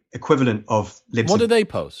left-wing equivalent of libs. What do they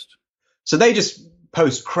post? So they just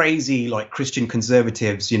post crazy, like, Christian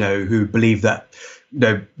conservatives, who believe that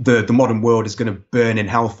the modern world is going to burn in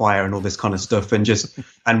hellfire and all this kind of stuff, and just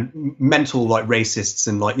and mental like racists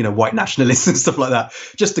and like white nationalists and stuff like that.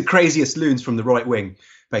 Just the craziest loons from the right wing,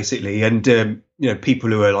 basically, and people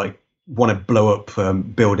who are like want to blow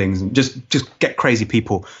up buildings and just get crazy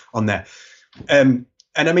people on there. And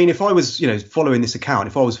I mean, if I was following this account,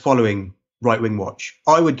 if I was following Right Wing Watch,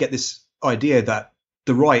 I would get this idea that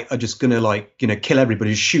the right are just going to kill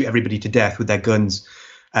everybody, shoot everybody to death with their guns,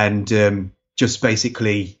 and just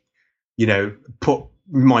basically, put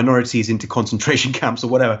minorities into concentration camps or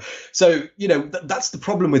whatever. So, that's the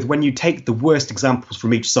problem with when you take the worst examples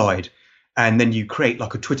from each side and then you create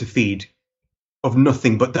like a Twitter feed of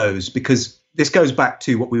nothing but those, because this goes back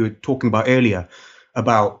to what we were talking about earlier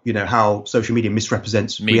about, how social media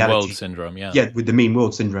misrepresents reality. Mean world syndrome, yeah. Yeah, with the mean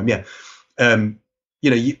world syndrome, yeah.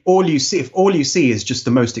 All you see is just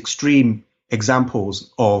the most extreme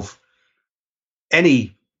examples of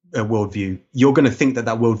any worldview, you're going to think that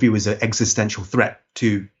worldview is an existential threat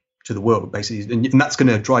to the world, basically, and that's going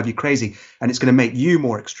to drive you crazy, and it's going to make you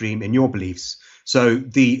more extreme in your beliefs. So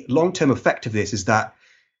the long-term effect of this is that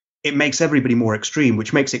it makes everybody more extreme,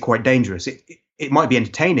 which makes it quite dangerous. It might be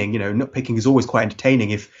entertaining, nut picking is always quite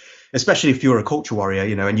entertaining, especially if you're a culture warrior,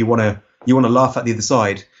 and you want to laugh at the other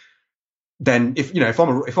side. Then if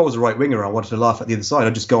I was a right winger, I wanted to laugh at the other side,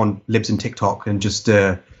 I'd just go on libs and TikTok and just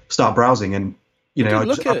start browsing, and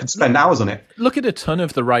I could spend hours on it. Look at a ton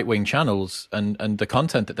of the right-wing channels and the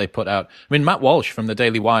content that they put out. I mean, Matt Walsh from the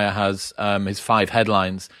Daily Wire has his 5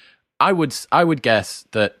 headlines. I would guess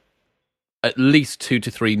that at least 2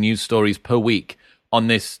 to 3 news stories per week on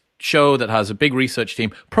this show that has a big research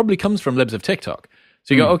team, probably comes from libs of TikTok.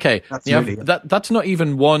 So you go, okay, that's not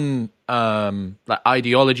even one like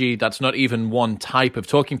ideology. That's not even one type of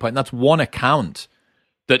talking point. That's one account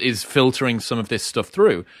that is filtering some of this stuff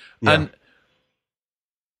through. Yeah. And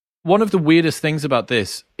one of the weirdest things about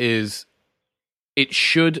this is it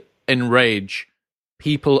should enrage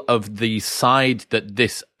people of the side that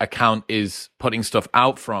this account is putting stuff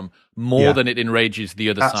out from more than it enrages the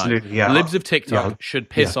other side. Yeah. Libs of TikTok should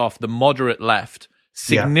piss off the moderate left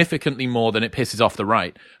significantly more than it pisses off the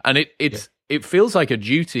right. And it feels like a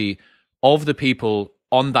duty of the people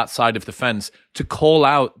on that side of the fence to call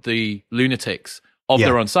out the lunatics of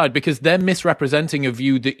their own side, because they're misrepresenting a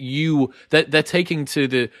view that they're taking to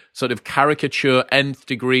the sort of caricature nth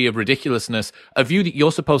degree of ridiculousness, a view that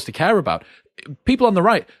you're supposed to care about. People on the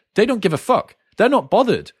right, they don't give a fuck. They're not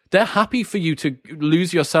bothered. They're happy for you to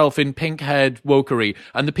lose yourself in pink-haired wokery.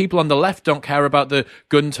 And the people on the left don't care about the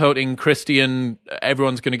gun-toting Christian,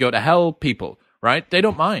 everyone's going to go to hell people, right? They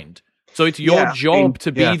don't mind. So it's your job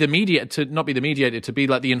to be the mediator, to not be the mediator, to be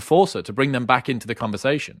like the enforcer, to bring them back into the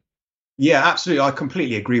conversation. Yeah, absolutely. I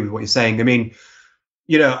completely agree with what you're saying. I mean,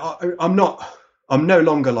 you know, I'm no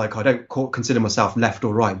longer like, I don't consider myself left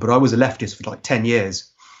or right, but I was a leftist for like 10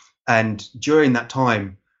 years. And during that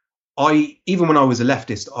time, even when I was a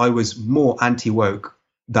leftist, I was more anti-woke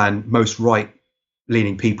than most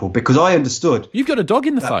right-leaning people, because I understood. You've got a dog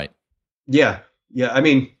in the fight. Yeah. I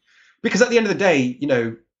mean, because at the end of the day, you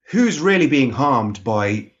know, who's really being harmed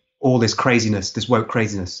by all this craziness, this woke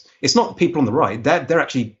craziness? It's not the people on the right. They're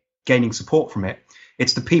actually gaining support from it.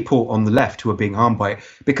 It's the people on the left who are being harmed by it,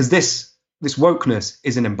 because this wokeness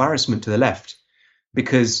is an embarrassment to the left,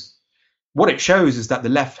 because what it shows is that the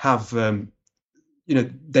left have, you know,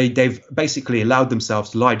 they've basically allowed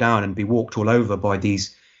themselves to lie down and be walked all over by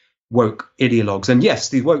these woke ideologues. And yes,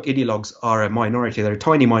 the woke ideologues are a minority. They're a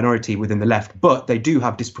tiny minority within the left, but they do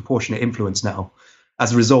have disproportionate influence now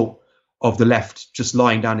as a result of the left just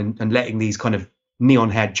lying down and letting these kind of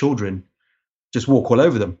neon-haired children just walk all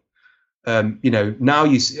over them. You know, now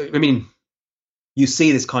you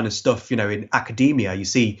see this kind of stuff, you know, in academia. You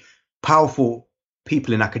see powerful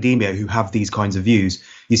people in academia who have these kinds of views.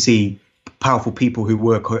 You see powerful people who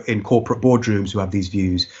work in corporate boardrooms who have these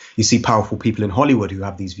views. You see powerful people in Hollywood who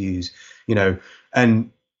have these views, you know,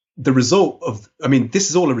 and the result of, I mean,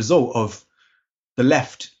 this is all a result of the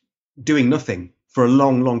left doing nothing for a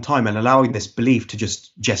long, long time and allowing this belief to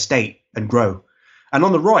just gestate and grow. And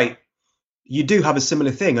on the right, you do have a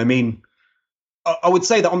similar thing. I mean, I would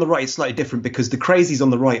say that on the right, it's slightly different, because the crazies on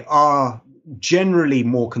the right are generally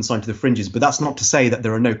more consigned to the fringes, but that's not to say that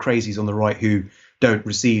there are no crazies on the right who don't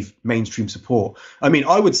receive mainstream support. I mean,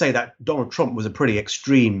 I would say that Donald Trump was a pretty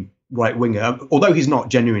extreme right winger, although he's not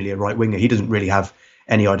genuinely a right winger. He doesn't really have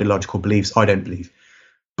any ideological beliefs, I don't believe,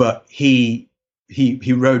 but he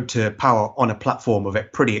rode to power on a platform of a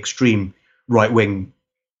pretty extreme right wing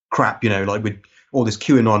crap, you know, like with all this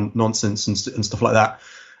QAnon nonsense and stuff like that.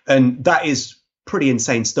 And that is pretty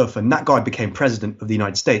insane stuff. And that guy became president of the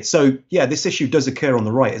United States. So yeah, this issue does occur on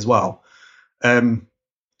the right as well.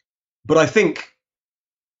 But I think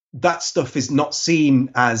that stuff is not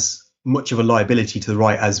seen as much of a liability to the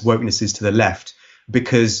right as wokeness is to the left,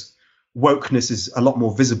 because wokeness is a lot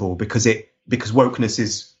more visible, because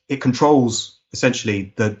wokeness controls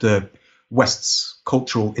essentially the West's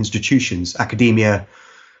cultural institutions, academia,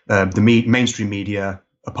 the mainstream media,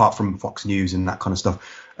 apart from Fox News and that kind of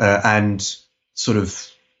stuff, and sort of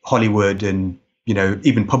Hollywood, and, you know,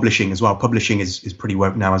 even publishing as well. Publishing is pretty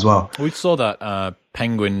woke now as well. We saw that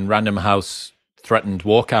Penguin Random House threatened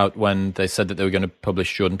walkout when they said that they were going to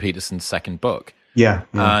publish Jordan Peterson's second book. Yeah.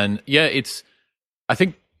 And yeah, I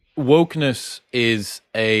think wokeness is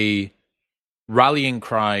a rallying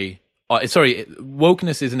cry.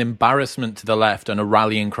 Wokeness is an embarrassment to the left and a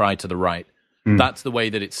rallying cry to the right. That's the way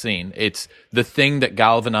that it's seen. It's the thing that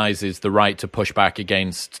galvanizes the right to push back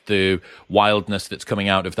against the wildness that's coming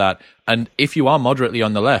out of that. And if you are moderately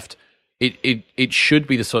on the left, it should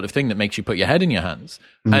be the sort of thing that makes you put your head in your hands.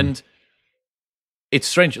 And it's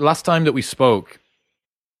strange. Last time that we spoke,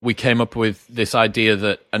 we came up with this idea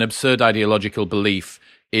that an absurd ideological belief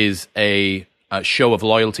is a show of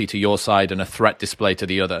loyalty to your side and a threat display to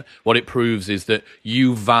the other. What it proves is that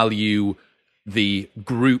you value the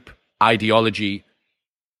group ideology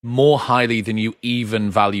more highly than you even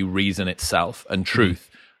value reason itself and truth.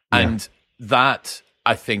 And that,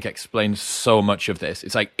 I think, explains so much of this.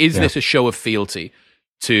 It's like, is this a show of fealty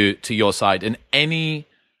to your side? And any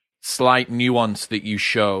slight nuance that you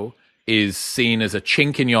show is seen as a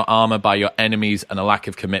chink in your armor by your enemies and a lack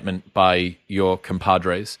of commitment by your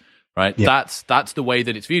compadres. right? Yeah. That's the way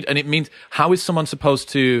that it's viewed. And it means, how is someone supposed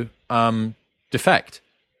to defect?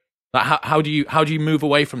 Like, how do you move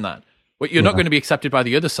away from that? Well, you're not going to be accepted by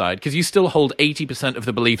the other side because you still hold 80% of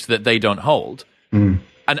the beliefs that they don't hold. And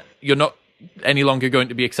you're not any longer going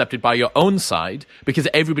to be accepted by your own side because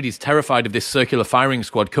everybody's terrified of this circular firing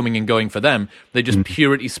squad coming and going for them. They just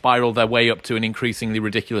purity spiral their way up to an increasingly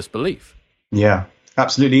ridiculous belief. Yeah,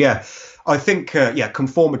 absolutely. Yeah. I think,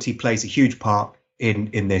 conformity plays a huge part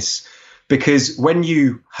in this, because when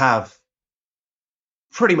you have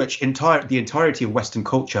pretty much the entirety of Western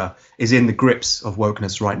culture is in the grips of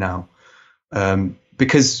wokeness right now.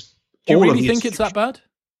 Because do you all really of think it's that bad?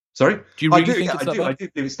 Sorry? Do you really think it's that bad? I do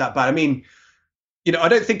believe it's that bad. I mean, I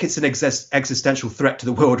don't think it's an existential threat to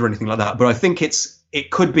the world or anything like that, but I think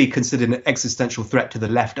it could be considered an existential threat to the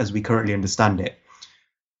left as we currently understand it.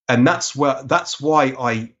 And that's why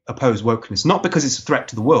I oppose wokeness, not because it's a threat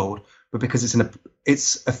to the world, but because it's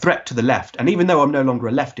a threat to the left. And even though I'm no longer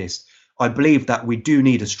a leftist, I believe that we do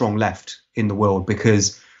need a strong left in the world,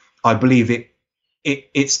 because I believe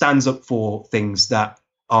it stands up for things that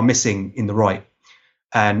are missing in the right,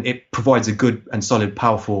 and it provides a good and solid,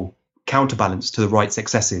 powerful counterbalance to the right's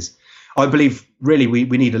excesses. I believe really we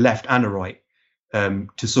need a left and a right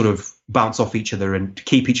to sort of bounce off each other and to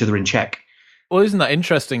keep each other in check. Well, isn't that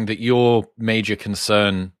interesting that your major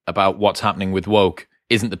concern about what's happening with woke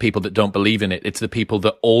isn't the people that don't believe in it? It's the people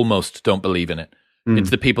that almost don't believe in it.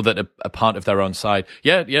 It's the people that are part of their own side.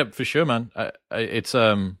 Yeah, for sure, man.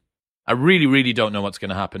 I really, really don't know what's going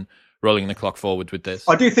to happen rolling the clock forward with this.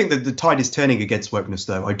 I do think that the tide is turning against wokeness,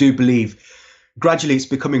 though. I do believe gradually it's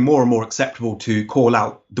becoming more and more acceptable to call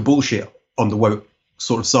out the bullshit on the woke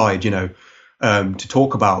sort of side, to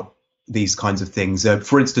talk about these kinds of things.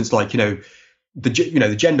 For instance, like,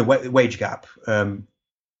 the gender wage gap.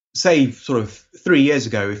 Say sort of 3 years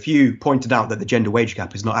ago, if you pointed out that the gender wage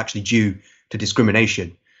gap is not actually due to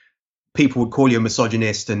discrimination, people would call you a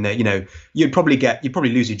misogynist, and you'd probably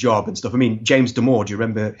lose your job and stuff. I mean, James Damore, do you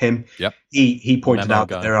remember him? Yep. He pointed out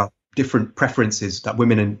that there are different preferences, that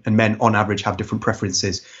women and men on average have different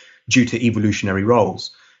preferences due to evolutionary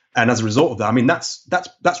roles. And as a result of that, I mean, that's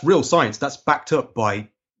real science. That's backed up by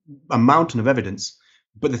a mountain of evidence.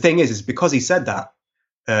 But the thing is because he said that,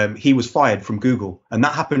 he was fired from Google, and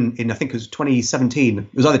that happened in, I think it was 2017.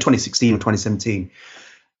 It was either 2016 or 2017.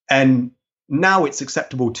 And now it's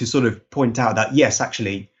acceptable to sort of point out that, yes,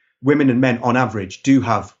 actually, women and men on average do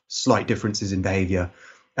have slight differences in behavior,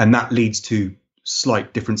 and that leads to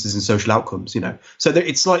slight differences in social outcomes, So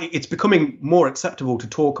it's becoming more acceptable to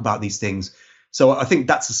talk about these things. So I think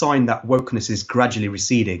that's a sign that wokeness is gradually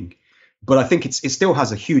receding. But I think it still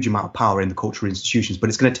has a huge amount of power in the cultural institutions, but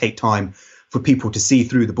it's going to take time for people to see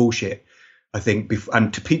through the bullshit, I think,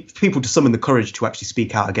 and to people to summon the courage to actually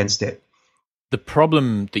speak out against it. The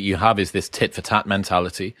problem that you have is this tit for tat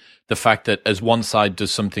mentality. The fact that as one side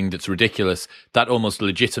does something that's ridiculous, that almost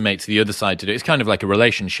legitimates the other side to do it. It's kind of like a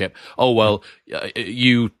relationship. Oh, well,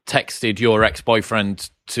 you texted your ex-boyfriend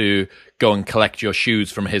to go and collect your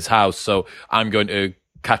shoes from his house, so I'm going to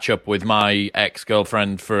catch up with my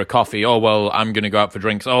ex-girlfriend for a coffee. Oh, well, I'm going to go out for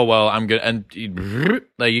drinks. Oh, well, I'm going to... And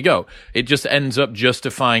there you go. It just ends up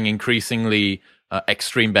justifying increasingly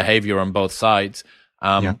extreme behavior on both sides.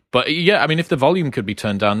 But yeah, I mean, if the volume could be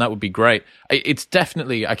turned down, that would be great. It's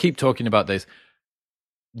definitely, I keep talking about this,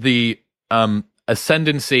 the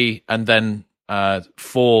ascendancy and then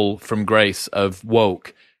fall from grace of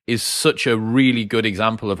woke is such a really good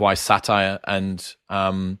example of why satire and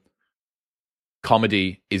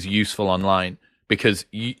comedy is useful online, because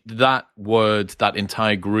that word, that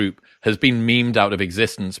entire group has been memed out of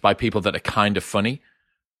existence by people that are kind of funny.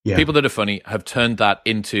 Yeah. People that are funny have turned that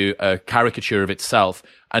into a caricature of itself.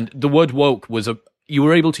 And the word woke you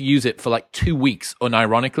were able to use it for like 2 weeks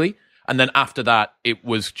unironically. And then after that, it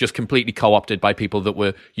was just completely co-opted by people that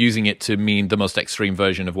were using it to mean the most extreme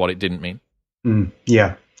version of what it didn't mean.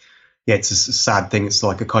 Yeah, it's a sad thing. It's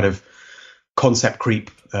like a kind of concept creep,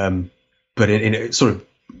 but in a sort of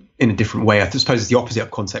in a different way. I suppose it's the opposite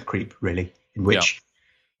of concept creep, really, in which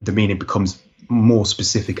the meaning becomes more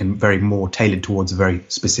specific and very more tailored towards a very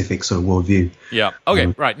specific sort of worldview. Yeah. Okay.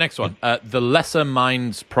 Right. Next one. The lesser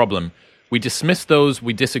minds problem. We dismiss those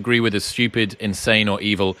we disagree with as stupid, insane, or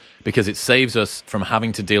evil because it saves us from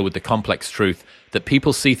having to deal with the complex truth that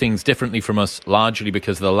people see things differently from us, largely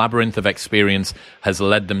because the labyrinth of experience has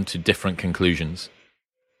led them to different conclusions.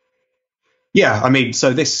 Yeah. I mean,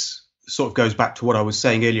 so this sort of goes back to what I was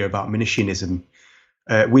saying earlier about Manichaeism.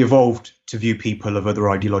 We evolved to view people of other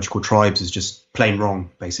ideological tribes as just plain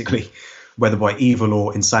wrong, basically, whether by evil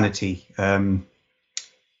or insanity.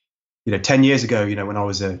 10 years ago, when I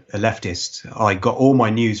was a leftist, I got all my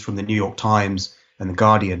news from the New York Times and the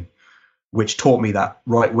Guardian, which taught me that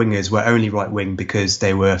right wingers were only right wing because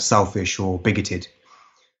they were selfish or bigoted.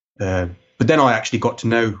 But then I actually got to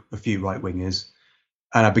know a few right wingers,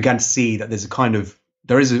 and I began to see that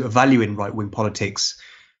there is a value in right wing politics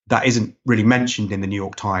that isn't really mentioned in the New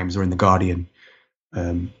York Times or in the Guardian.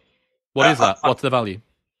 What is that? What's the value?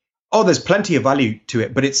 Oh, there's plenty of value to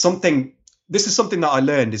it, but this is something that I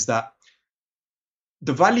learned, is that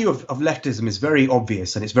the value of leftism is very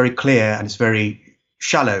obvious, and it's very clear, and it's very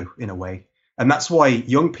shallow in a way. And that's why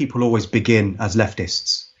young people always begin as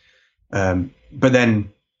leftists. But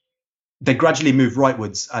then they gradually move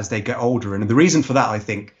rightwards as they get older. And the reason for that, I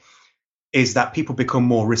think, is that people become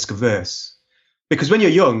more risk averse. Because when you're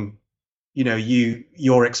young,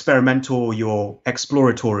 you're experimental, you're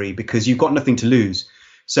exploratory, because you've got nothing to lose.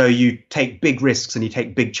 So you take big risks and you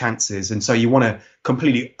take big chances. And so you want to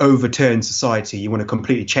completely overturn society. You want to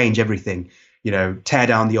completely change everything, tear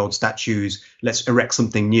down the old statues. Let's erect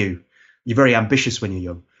something new. You're very ambitious when you're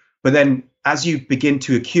young. But then as you begin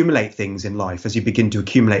to accumulate things in life, as you begin to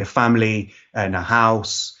accumulate a family and a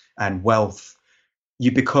house and wealth,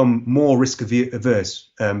 you become more risk averse,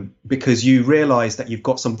 because you realize that you've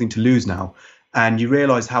got something to lose now, and you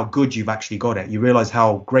realize how good you've actually got it. You realize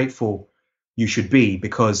how grateful you should be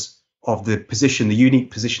because of the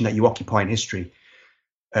unique position that you occupy in history.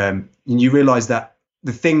 And you realize that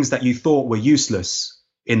the things that you thought were useless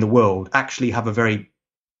in the world actually have a very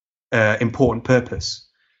important purpose.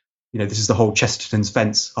 This is the whole Chesterton's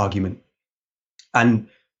fence argument. And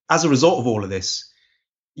as a result of all of this,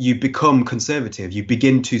 you become conservative. You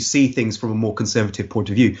begin to see things from a more conservative point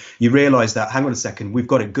of view. You realize that, hang on a second, we've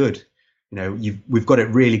got it good. We've got it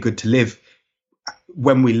really good to live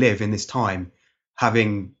when we live in this time,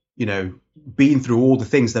 having, been through all the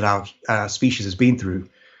things that our species has been through,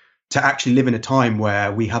 to actually live in a time where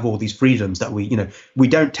we have all these freedoms that we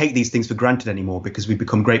don't take these things for granted anymore, because we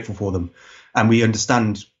become grateful for them and we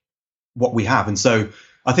understand what we have. And so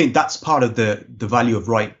I think that's part of the value of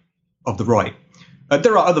the right.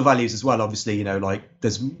 There are other values as well, obviously, like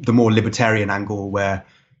there's the more libertarian angle where,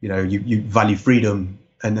 you value freedom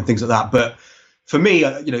and things like that. But for me,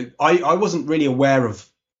 I wasn't really aware of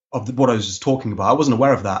what I was just talking about. I wasn't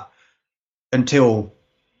aware of that until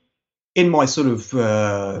in my sort of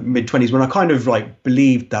mid-20s, when I kind of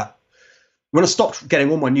believed that, when I stopped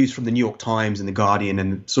getting all my news from the New York Times and the Guardian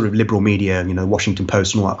and sort of liberal media, Washington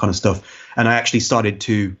Post and all that kind of stuff, and I actually started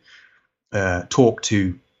to talk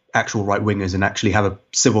to actual right wingers and actually have a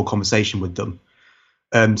civil conversation with them.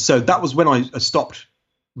 So that was when I stopped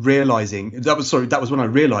realizing. That was when I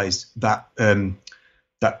realized that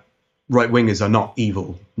that right wingers are not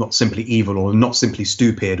evil, not simply evil, or not simply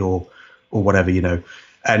stupid, or whatever,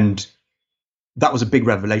 and that was a big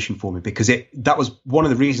revelation for me, because that was one of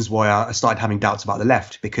the reasons why I started having doubts about the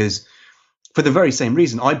left, because for the very same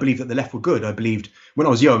reason, I believed that the left were good. I believed when I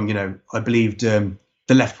was young, I believed the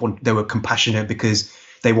left they were compassionate because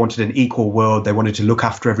they wanted an equal world. They wanted to look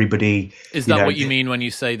after everybody. Is that what you mean when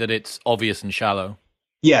you say that it's obvious and shallow?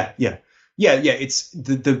 Yeah. It's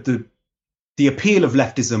the appeal of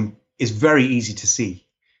leftism is very easy to see,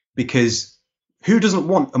 because who doesn't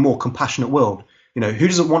want a more compassionate world? Who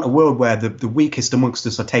doesn't want a world where the weakest amongst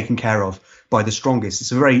us are taken care of by the strongest?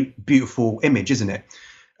 It's a very beautiful image, isn't it?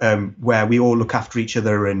 Where we all look after each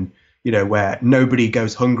other, and where nobody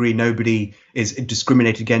goes hungry, nobody is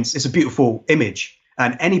discriminated against. It's a beautiful image,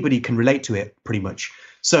 and anybody can relate to it pretty much.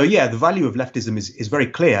 So yeah, the value of leftism is very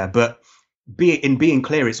clear, but being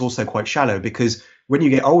clear, it's also quite shallow, because when you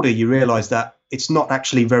get older, you realize that it's not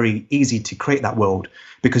actually very easy to create that world,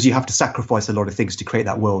 because you have to sacrifice a lot of things to create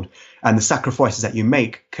that world. And the sacrifices that you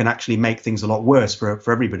make can actually make things a lot worse for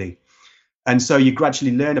everybody. And so you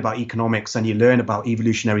gradually learn about economics, and you learn about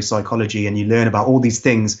evolutionary psychology, and you learn about all these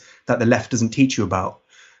things that the left doesn't teach you about.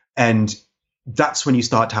 And that's when you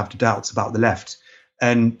start to have doubts about the left.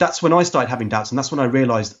 And that's when I started having doubts. And that's when I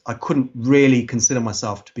realized I couldn't really consider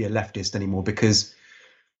myself to be a leftist anymore, because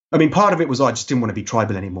part of it was I just didn't want to be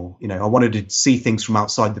tribal anymore. I wanted to see things from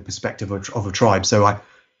outside the perspective of a tribe. So I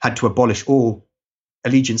had to abolish all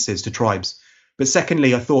allegiances to tribes. But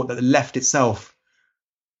secondly, I thought that the left itself,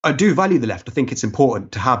 I do value the left. I think it's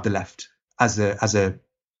important to have the left as a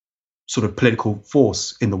sort of political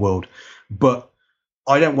force in the world. But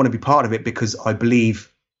I don't want to be part of it, because I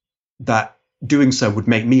believe that doing so would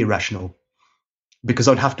make me irrational, because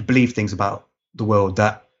I'd have to believe things about the world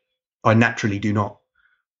that I naturally do not.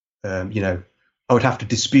 I would have to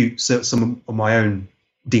dispute some of my own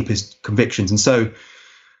deepest convictions. And so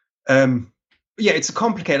Yeah, it's a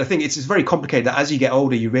complicated. I think it's very complicated that as you get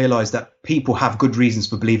older, you realize that people have good reasons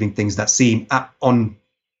for believing things that seem on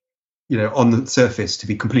the surface to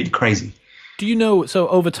be completely crazy. Do you know, so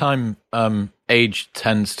over time, age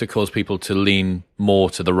tends to cause people to lean more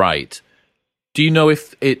to the right. Do you know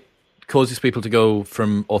if it causes people to go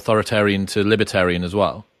from authoritarian to libertarian as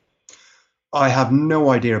well? I have no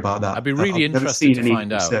idea about that. I'd be really I've never interested seen to any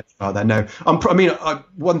find out. research about that. No,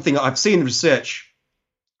 one thing I've seen the research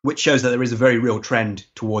which shows that there is a very real trend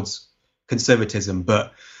towards conservatism,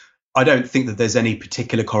 but I don't think that there's any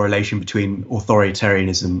particular correlation between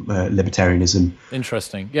authoritarianism, libertarianism.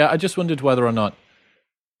 Interesting. Yeah, I just wondered whether or not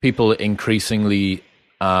people increasingly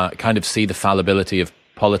kind of see the fallibility of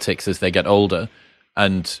politics as they get older.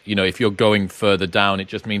 And, if you're going further down, it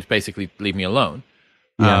just means basically leave me alone.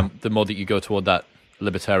 Yeah. The more that you go toward that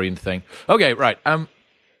libertarian thing. Okay, right. I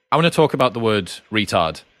want to talk about the word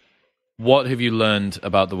retard. What have you learned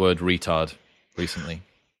about the word retard recently?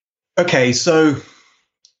 Okay, so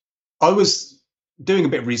I was doing a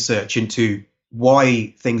bit of research into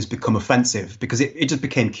why things become offensive because it just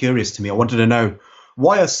became curious to me. I wanted to know,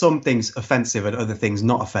 why are some things offensive and other things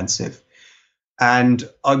not offensive? And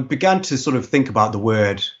I began to sort of think about the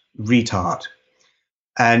word retard.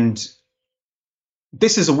 And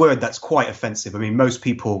this is a word that's quite offensive. I mean, most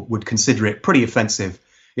people would consider it pretty offensive,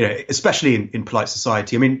 especially in polite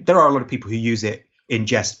society. I mean, there are a lot of people who use it in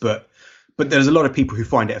jest, but there's a lot of people who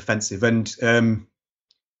find it offensive. And,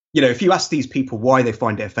 if you ask these people why they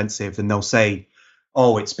find it offensive, then they'll say,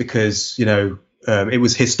 oh, it's because, it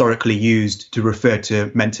was historically used to refer to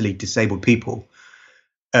mentally disabled people,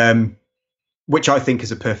 which I think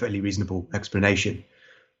is a perfectly reasonable explanation.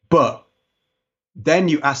 But then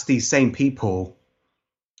you ask these same people,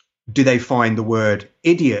 do they find the word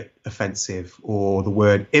idiot offensive, or the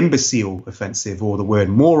word imbecile offensive, or the word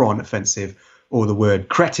moron offensive, or the word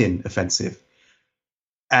cretin offensive?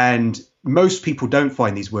 And most people don't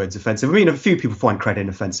find these words offensive. I mean, a few people find cretin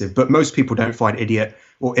offensive, but most people don't find idiot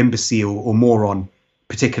or imbecile or moron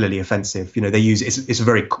particularly offensive. They use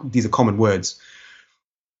these are common words.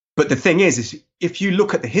 But the thing is if you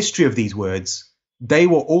look at the history of these words, they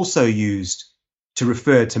were also used to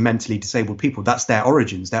refer to mentally disabled people. That's their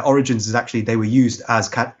origins. Their origins is actually they were used as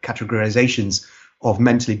categorizations of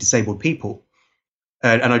mentally disabled people.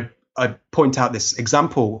 And I point out this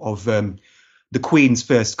example of the Queen's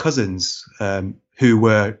first cousins, who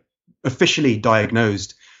were officially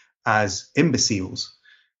diagnosed as imbeciles.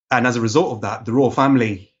 And as a result of that, the royal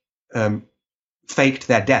family faked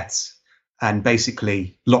their deaths and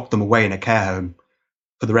basically locked them away in a care home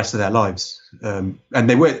for the rest of their lives. And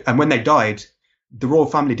when they died, the royal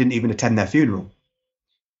family didn't even attend their funeral.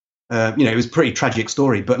 It was a pretty tragic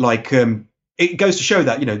story, but it goes to show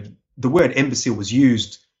that, the word imbecile was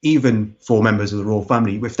used even for members of the royal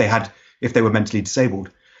family if they were mentally disabled.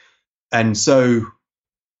 And so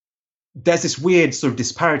there's this weird sort of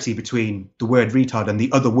disparity between the word retard and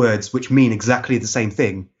the other words which mean exactly the same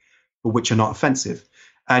thing, but which are not offensive.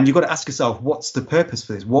 And you've got to ask yourself, what's the purpose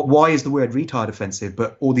for this? Why is the word retard offensive,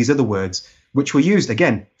 but all these other words, which were used,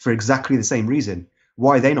 again, for exactly the same reason,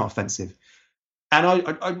 why are they not offensive? And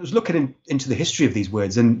I was looking into the history of these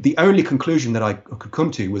words, and the only conclusion that I could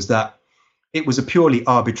come to was that it was a purely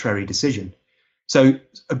arbitrary decision. So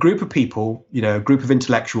a group of people, a group of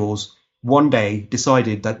intellectuals, one day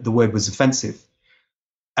decided that the word was offensive.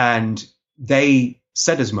 And they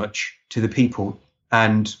said as much to the people.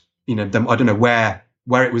 And, I don't know where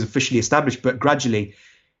it was officially established, but gradually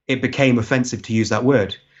it became offensive to use that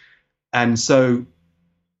word. And so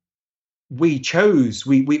we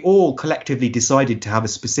all collectively decided to have a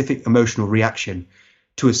specific emotional reaction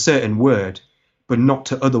to a certain word, but not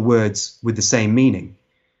to other words with the same meaning.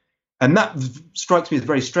 And that strikes me as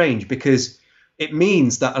very strange, because it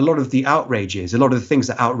means that a lot of the outrages, a lot of the things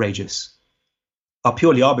that are outrageous, are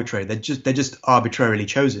purely arbitrary. They're just arbitrarily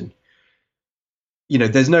chosen.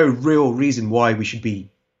 There's no real reason why we should be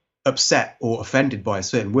upset or offended by a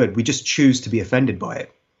certain word. We just choose to be offended by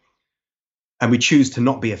it. And we choose to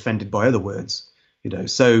not be offended by other words,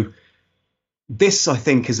 So this, I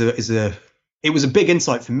think, it was a big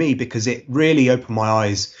insight for me, because it really opened my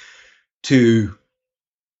eyes to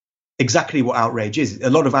exactly what outrage is. A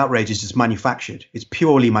lot of outrage is just manufactured. It's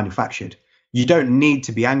purely manufactured. You don't need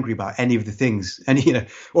to be angry about any of the things,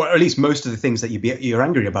 or at least most of the things that you're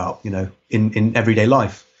angry about, in everyday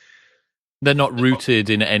life. They're not rooted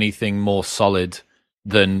in anything more solid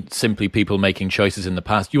than simply people making choices in the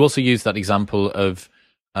past. You also use that example of,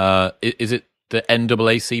 is it the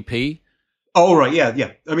NAACP? Oh, right.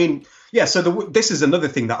 Yeah. I mean, yeah. So this is another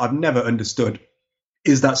thing that I've never understood,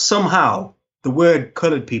 is that somehow the word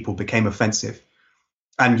colored people became offensive.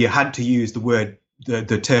 and you had to use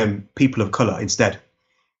the term people of color instead.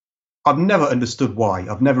 I've never understood why.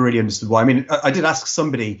 I've never really understood why. I mean, I did ask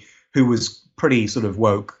somebody who was pretty sort of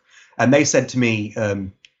woke, and they said to me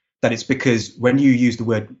that it's because when you use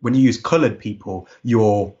colored people,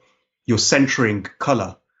 you're centering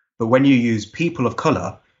color, but when you use people of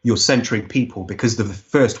color, you're centering people because the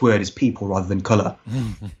first word is people rather than color.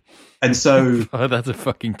 And so, oh, that's a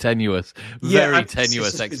fucking tenuous, very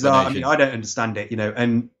tenuous explanation. I mean, I don't understand it,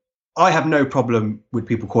 and I have no problem with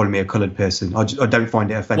people calling me a coloured person. I don't find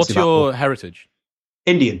it offensive. What's your heritage?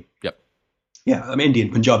 Indian. Yep. Yeah, I'm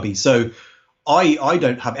Indian, Punjabi. So I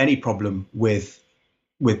don't have any problem with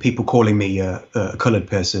people calling me a coloured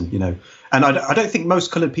person, and I don't think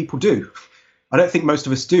most coloured people do. I don't think most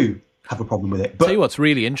of us do have a problem with it. But tell you what's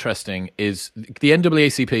really interesting is the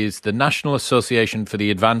NAACP is the National Association for the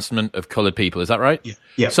Advancement of Coloured People. Is that right?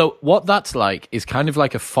 Yeah. So what that's like is kind of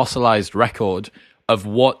like a fossilized record of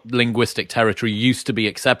what linguistic territory used to be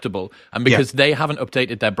acceptable. And because they haven't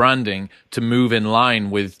updated their branding to move in line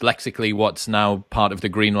with lexically what's now part of the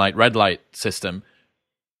green light, red light system,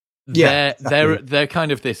 they're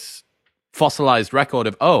kind of this fossilized record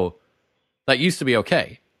of, oh, that used to be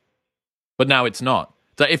okay, but now it's not.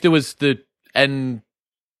 So if there was the NAARP,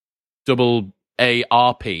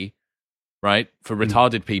 right, for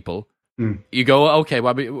retarded people, you go, okay,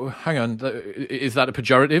 well, hang on, is that a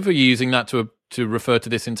pejorative? Are you using that to refer to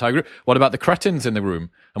this entire group? What about the cretins in the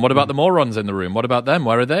room? And what about the morons in the room? What about them?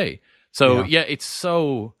 Where are they? So, it's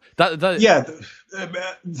so...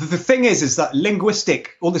 the thing is that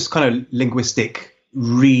all this kind of linguistic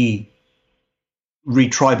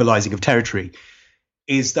re-tribalizing of territory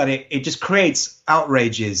is that it just creates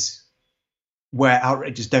outrages where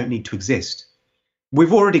outrages don't need to exist.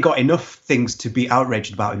 We've already got enough things to be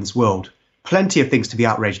outraged about in this world. Plenty of things to be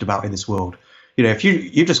outraged about in this world. If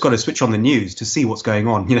you've just got to switch on the news to see what's going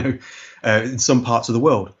on, in some parts of the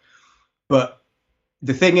world. But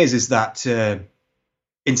the thing is that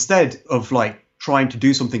instead of like trying to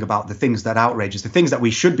do something about the things that outrage us, the things that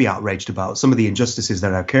we should be outraged about, some of the injustices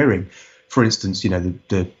that are occurring, for instance,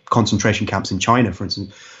 the concentration camps in China, for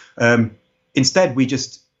instance, instead we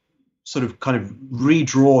just sort of kind of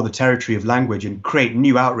redraw the territory of language and create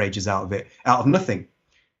new outrages out of nothing.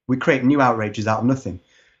 We create new outrages out of nothing.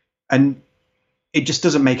 And it just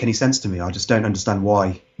doesn't make any sense to me. I just don't understand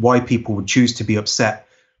why people would choose to be upset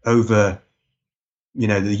over,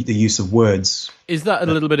 the use of words. Is that a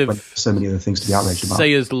little bit of so many other things to be outraged about?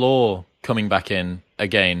 Sayers' law coming back in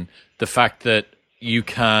again? The fact that you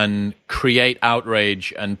can create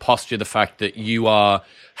outrage and posture the fact that you are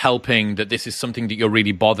helping, that this is something that you're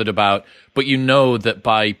really bothered about, but you know that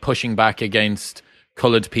by pushing back against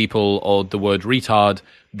coloured people or the word retard,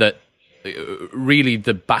 that really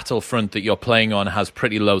the battlefront that you're playing on has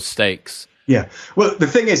pretty low stakes. Yeah. Well, the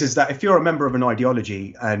thing is that if you're a member of an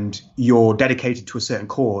ideology and you're dedicated to a certain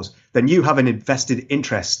cause, then you have an invested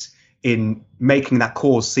interest in making that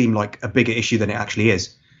cause seem like a bigger issue than it actually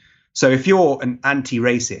is. So if you're an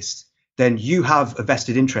anti-racist, then you have a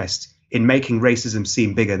vested interest in making racism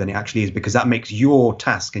seem bigger than it actually is, because that makes your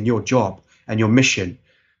task and your job and your mission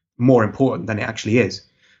more important than it actually is.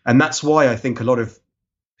 And that's why I think a lot of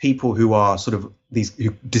people who are sort of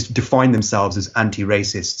who define themselves as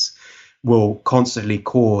anti-racists will constantly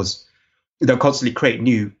create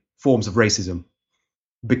new forms of racism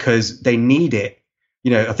because they need it.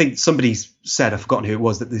 I think somebody said, I've forgotten who it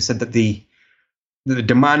was, that they said that the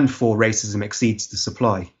demand for racism exceeds the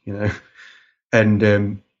supply,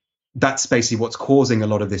 and that's basically what's causing a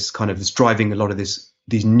lot of this driving a lot of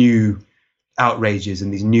these new outrages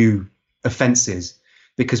and these new offenses,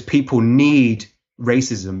 because people need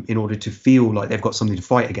racism in order to feel like they've got something to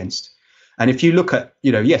fight against. And if you look at,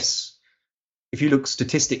 if you look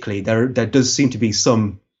statistically, there does seem to be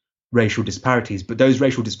some racial disparities, but those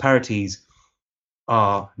racial disparities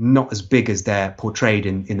are not as big as they're portrayed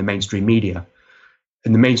in the mainstream media.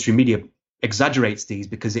 And the mainstream media exaggerates these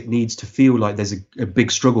because it needs to feel like there's a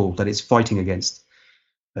big struggle that it's fighting against.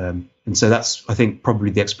 And so that's, I think,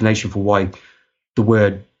 probably the explanation for why the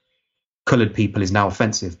word coloured people is now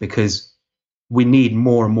offensive, because we need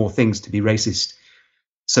more and more things to be racist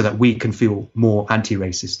so that we can feel more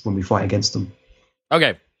anti-racist when we fight against them.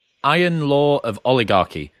 Okay. Iron law of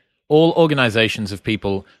oligarchy. All organizations of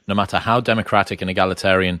people, no matter how democratic and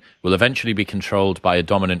egalitarian, will eventually be controlled by a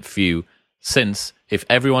dominant few, since if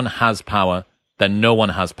everyone has power, then no one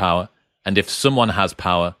has power, and if someone has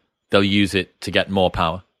power, they'll use it to get more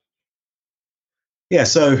power. Yeah,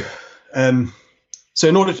 so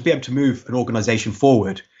in order to be able to move an organization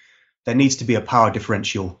forward, there needs to be a power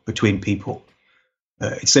differential between people.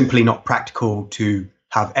 It's simply not practical to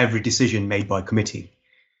have every decision made by committee.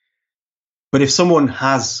 But if someone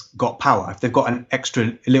has got power, if they've got a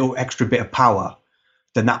little extra bit of power,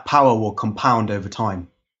 then that power will compound over time.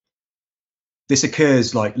 This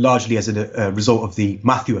occurs like largely as a result of the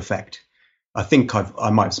Matthew effect. I think I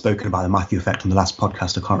might have spoken about the Matthew effect on the last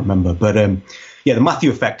podcast. I can't remember. But the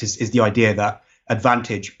Matthew effect is the idea that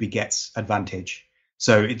advantage begets advantage.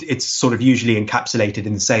 So it's sort of usually encapsulated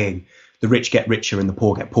in the saying, the rich get richer and the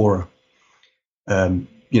poor get poorer.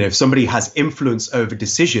 If somebody has influence over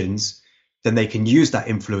decisions, then they can use that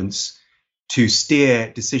influence to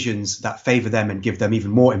steer decisions that favor them and give them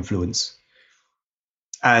even more influence.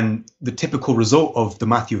 And the typical result of the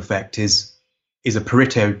Matthew effect is a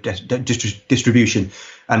Pareto distribution.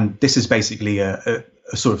 And this is basically a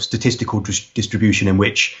sort of statistical distribution in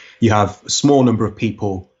which you have a small number of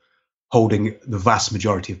people holding the vast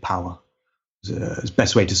majority of power. Is the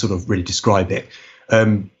best way to sort of really describe it.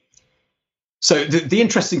 So the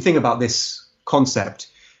interesting thing about this concept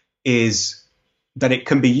is that it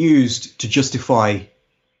can be used to justify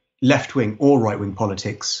left-wing or right-wing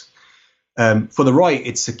politics. For the right,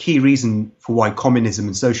 it's a key reason for why communism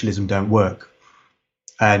and socialism don't work.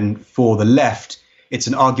 And for the left, it's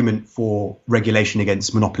an argument for regulation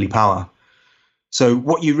against monopoly power. So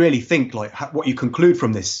what you really think, like what you conclude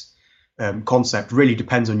from this concept really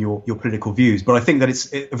depends on your political views. But I think that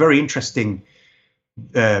it's a very interesting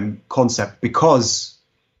concept because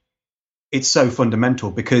it's so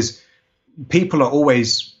fundamental, because people are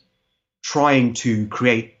always trying to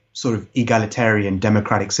create sort of egalitarian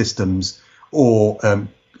democratic systems or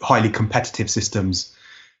highly competitive systems.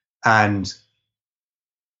 And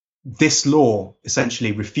this law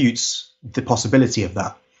essentially refutes the possibility of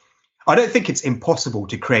that. I don't think it's impossible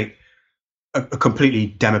to create a completely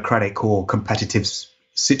democratic or competitive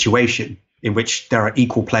situation in which there are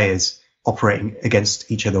equal players operating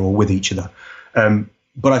against each other or with each other.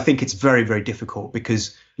 But I think it's very, very difficult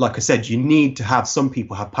because, like I said, you need to have some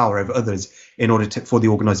people have power over others in order for the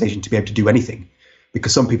organization to be able to do anything.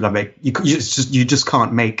 Because some people you just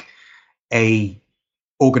can't make a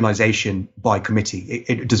organization by committee.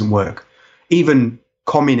 It doesn't work. Even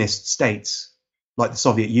communist states like the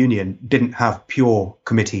Soviet Union didn't have pure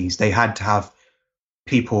committees. They had to have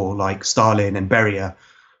people like Stalin and Beria,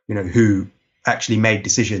 who actually made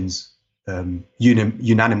decisions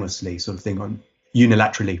unanimously, sort of thing,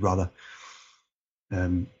 unilaterally rather.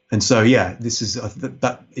 And so, this is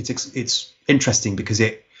that it's interesting because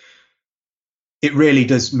it really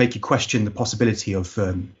does make you question the possibility of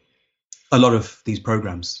a lot of these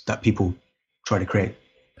programs that people try to create.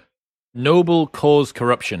 Noble cause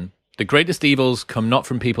corruption. The greatest evils come not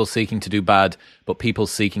from people seeking to do bad, but people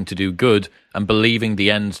seeking to do good and believing the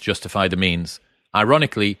ends justify the means.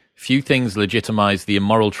 Ironically, few things legitimize the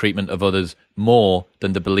immoral treatment of others more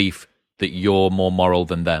than the belief that you're more moral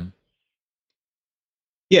than them.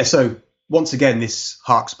 Yeah, so once again, this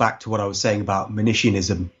harks back to what I was saying about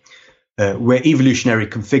Manichaeanism. We're evolutionarily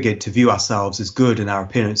configured to view ourselves as good and our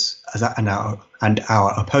opponents and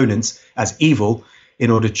our opponents as evil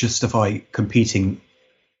in order to justify conquering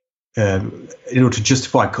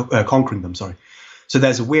them. So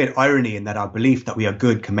there's a weird irony in that our belief that we are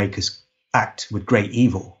good can make us act with great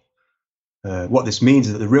evil. What this means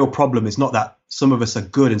is that the real problem is not that some of us are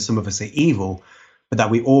good and some of us are evil, but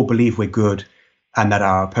that we all believe we're good and that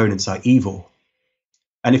our opponents are evil.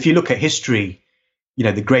 And if you look at history,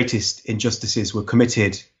 the greatest injustices were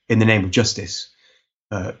committed in the name of justice.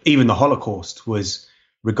 Even the Holocaust was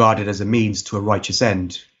regarded as a means to a righteous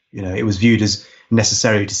end. It was viewed as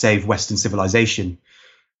necessary to save Western civilization,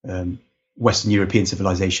 Western European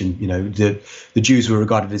civilization. The Jews were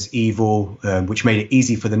regarded as evil, which made it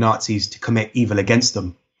easy for the Nazis to commit evil against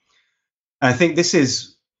them. And I think this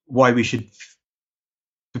is why the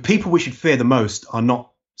people we should fear the most are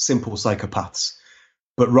not simple psychopaths,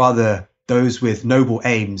 but rather those with noble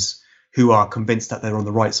aims who are convinced that they're on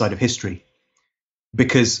the right side of history.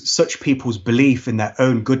 Because such people's belief in their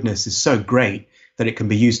own goodness is so great that it can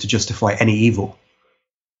be used to justify any evil.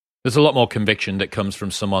 There's a lot more conviction that comes from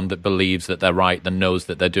someone that believes that they're right than knows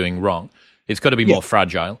that they're doing wrong. It's got to be more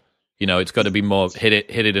fragile. It's got to be more hit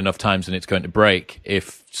it enough times and it's going to break.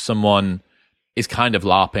 If someone is kind of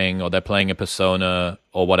LARPing or they're playing a persona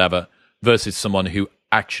or whatever, versus someone who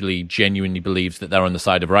actually genuinely believes that they're on the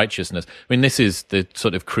side of righteousness. I mean, this is the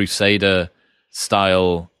sort of crusader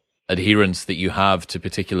style adherence that you have to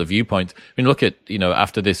particular viewpoints. I mean, look at,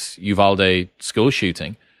 after this Uvalde school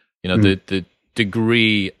shooting, the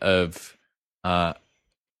degree of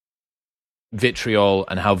vitriol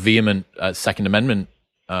and how vehement Second Amendment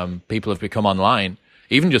people have become online,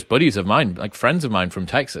 even just buddies of mine, like friends of mine from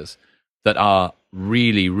Texas, that are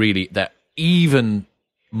really, really, they're even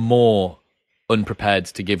more unprepared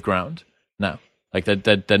to give ground now. Like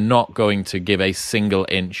they're not going to give a single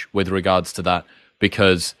inch with regards to that,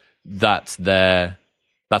 because that's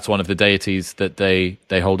one of the deities that they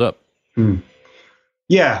hold up.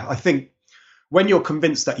 Yeah, I think when you're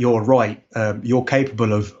convinced that you're right, you're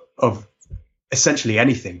capable of essentially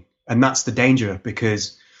anything, and that's the danger.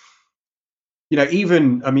 Because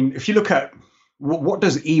if you look at what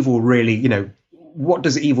does evil really, what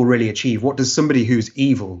does evil really achieve? What does somebody who's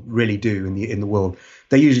evil really do in the world?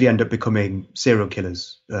 They usually end up becoming serial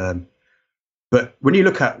killers. But when you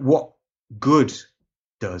look at what good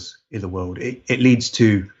does in the world, it leads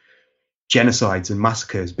to genocides and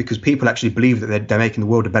massacres, because people actually believe that they're making the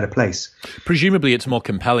world a better place. Presumably it's more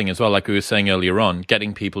compelling as well, like we were saying earlier on.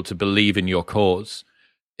 Getting people to believe in your cause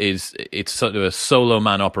it's sort of a solo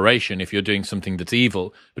man operation if you're doing something that's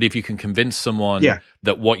evil. But if you can convince someone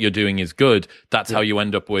that what you're doing is good, that's how you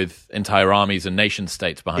end up with entire armies and nation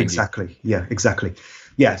states behind you. Exactly.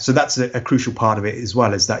 Yeah, so that's a crucial part of it as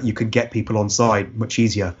well, is that you can get people on side much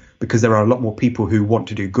easier, because there are a lot more people who want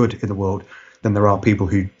to do good in the world than there are people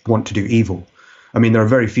who want to do evil. I mean, there are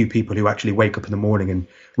very few people who actually wake up in the morning and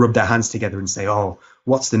rub their hands together and say, oh,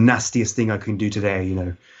 what's the nastiest thing I can do today?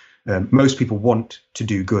 Most people want to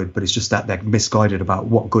do good, but it's just that they're misguided about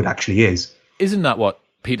what good actually is. Isn't that what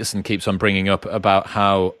Peterson keeps on bringing up about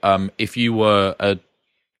how if you were a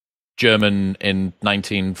German in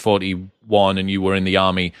 1941 and you were in the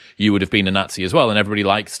army, you would have been a Nazi as well. And everybody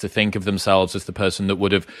likes to think of themselves as the person that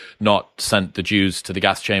would have not sent the Jews to the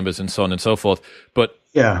gas chambers and so on and so forth. But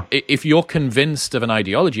if you're convinced of an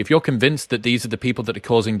ideology, if you're convinced that these are the people that are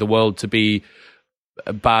causing the world to be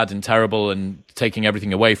bad and terrible and taking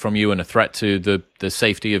everything away from you and a threat to the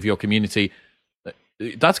safety of your community,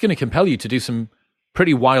 that's going to compel you to do some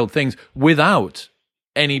pretty wild things without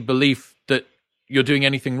any belief that you're doing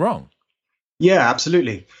anything wrong. Yeah,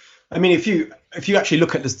 absolutely. I mean, if you actually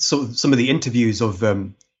look at some of the interviews of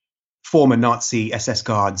former Nazi SS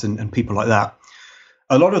guards and people like that,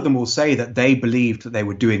 a lot of them will say that they believed that they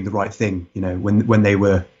were doing the right thing. When they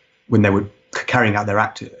were carrying out their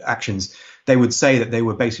actions, they would say that they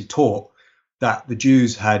were basically taught that the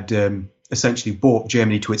Jews had essentially brought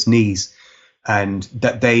Germany to its knees, and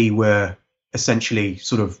that they were essentially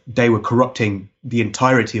they were corrupting the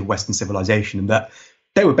entirety of Western civilization, and that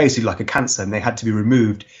they were basically like a cancer, and they had to be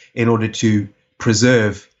removed in order to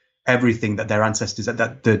preserve everything that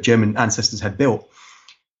that the German ancestors had built.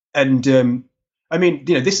 And I mean,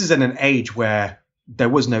 this is in an age where there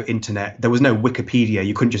was no internet, there was no Wikipedia.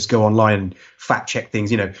 You couldn't just go online and fact check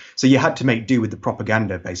things, So you had to make do with the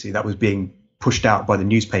propaganda, basically, that was being pushed out by the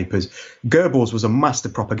newspapers. Goebbels was a master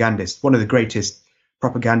propagandist, one of the greatest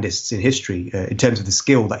propagandists in history in terms of the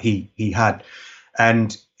skill that he had.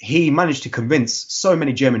 And he managed to convince so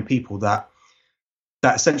many German people that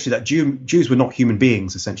essentially that Jews were not human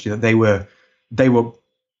beings, essentially, that they were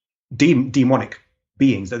demonic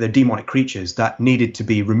beings, that they're demonic creatures that needed to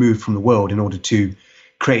be removed from the world in order to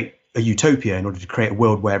create a utopia, in order to create a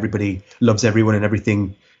world where everybody loves everyone and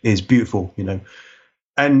everything is beautiful,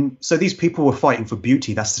 And so these people were fighting for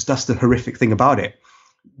beauty. That's the horrific thing about it.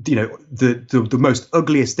 The most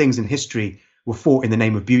ugliest things in history were fought in the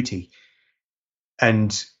name of beauty.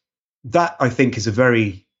 And that, I think, is a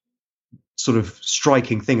very sort of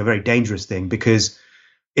striking thing, a very dangerous thing, because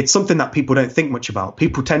it's something that people don't think much about.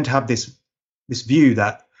 People tend to have this view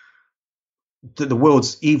that the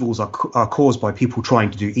world's evils are caused by people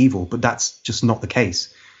trying to do evil, but that's just not the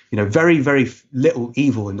case. Very, very little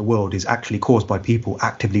evil in the world is actually caused by people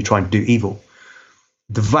actively trying to do evil.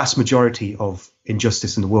 The vast majority of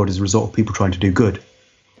injustice in the world is a result of people trying to do good.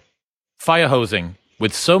 Fire hosing.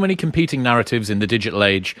 With so many competing narratives in the digital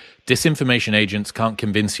age, disinformation agents can't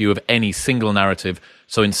convince you of any single narrative,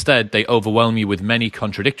 so instead they overwhelm you with many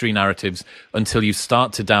contradictory narratives until you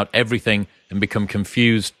start to doubt everything and become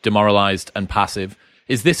confused, demoralized, and passive.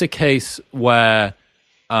 Is this a case where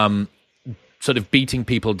sort of beating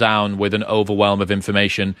people down with an overwhelm of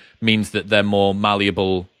information means that they're more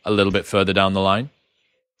malleable a little bit further down the line?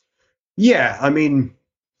 Yeah, I mean,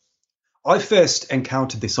 I first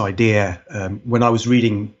encountered this idea when I was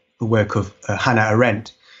reading the work of Hannah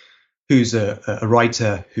Arendt, who's a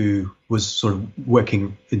writer who was sort of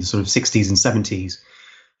working in the sort of 60s and 70s.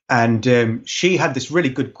 And she had this really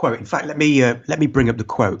good quote. In fact, let me bring up the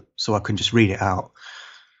quote so I can just read it out.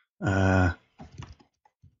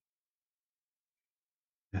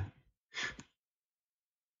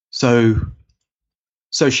 So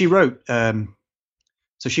she wrote.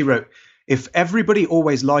 If everybody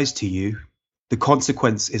always lies to you, the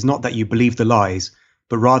consequence is not that you believe the lies,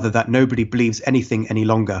 but rather that nobody believes anything any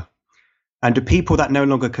longer. And a people that no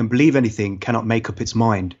longer can believe anything cannot make up its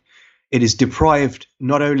mind. it is deprived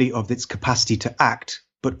not only of its capacity to act,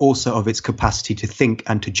 but also of its capacity to think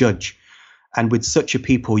and to judge. And with such a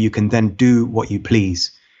people, you can then do what you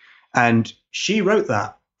please. And she wrote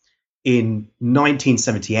that in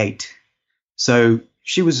 1978. So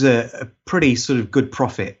she was a pretty sort of good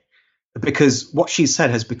prophet, because what she said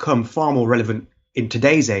has become far more relevant in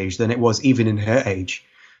today's age than it was even in her age.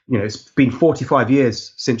 You know, it's been 45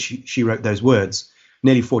 years since she wrote those words,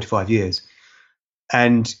 nearly 45 years.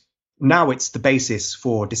 And now it's the basis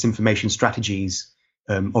for disinformation strategies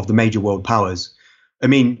of the major world powers. I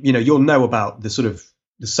mean, you know, you'll know about the sort of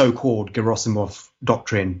the so-called Gerasimov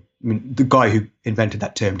doctrine. I mean, the guy who invented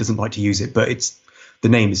that term doesn't like to use it, but the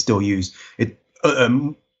name is still used. It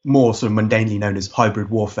more sort of mundanely known as hybrid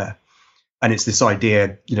warfare, and it's this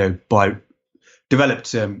idea, you know,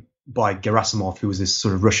 developed by Gerasimov, who was this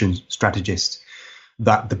sort of Russian strategist,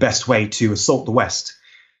 that the best way to assault the West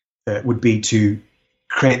would be to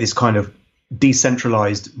create this kind of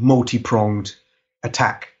decentralized, multi-pronged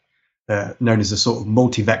attack, known as a sort of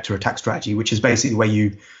multi-vector attack strategy, which is basically where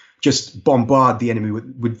you just bombard the enemy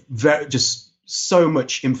with just so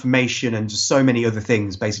much information and just so many other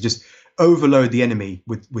things, basically just overload the enemy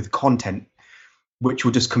with content, which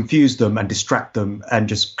will just confuse them and distract them and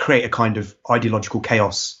just create a kind of ideological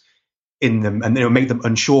chaos in them. And it'll make them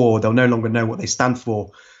unsure. They'll no longer know what they stand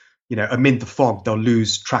for. You know, amid the fog, they'll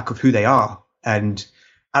lose track of who they are. And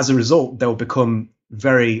as a result, they'll become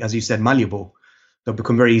very, as you said, malleable. They'll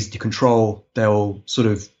become very easy to control. They'll sort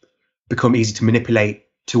of become easy to manipulate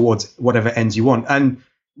towards whatever ends you want. And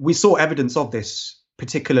we saw evidence of this,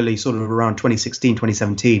 particularly sort of around 2016,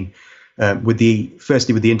 2017,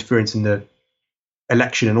 firstly with the interference in the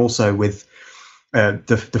election, and also with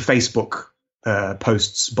the Facebook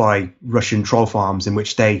posts by Russian troll farms, in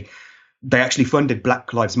which they actually funded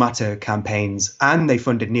Black Lives Matter campaigns and they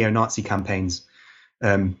funded neo-Nazi campaigns.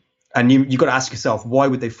 And you've got to ask yourself, why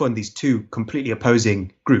would they fund these two completely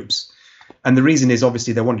opposing groups? And the reason is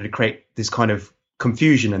obviously they wanted to create this kind of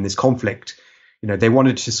confusion and this conflict. You know, they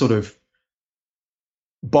wanted to sort of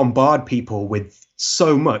bombard people with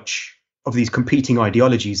so much of these competing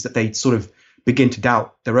ideologies that they sort of begin to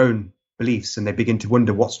doubt their own beliefs, and they begin to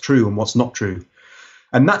wonder what's true and what's not true.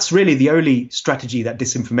 And that's really the only strategy that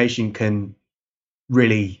disinformation can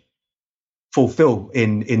really fulfill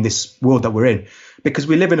in this world that we're in, because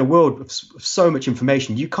we live in a world of so much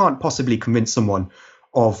information. You can't possibly convince someone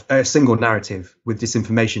of a single narrative with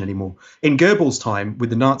disinformation anymore. In Goebbels' time with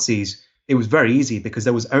the Nazis, it was very easy because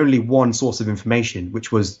there was only one source of information,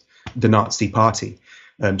 which was the Nazi party.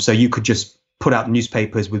 So you could just put out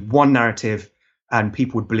newspapers with one narrative and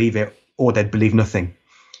people would believe it, or they'd believe nothing.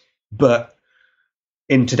 But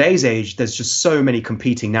in today's age, there's just so many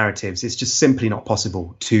competing narratives. It's just simply not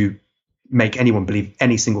possible to make anyone believe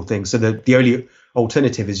any single thing. So the only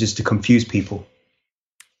alternative is just to confuse people.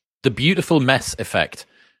 The beautiful mess effect.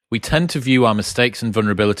 We tend to view our mistakes and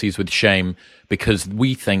vulnerabilities with shame because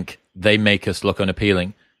we think they make us look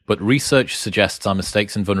unappealing. But research suggests our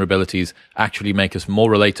mistakes and vulnerabilities actually make us more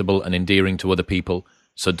relatable and endearing to other people.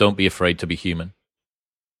 So don't be afraid to be human.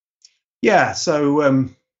 Yeah, so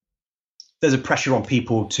there's a pressure on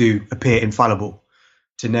people to appear infallible,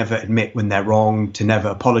 to never admit when they're wrong, to never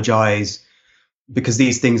apologize, because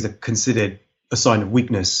these things are considered a sign of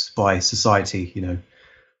weakness by society, you know.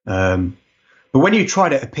 But when you try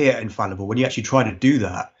to appear infallible, when you actually try to do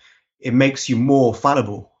that, it makes you more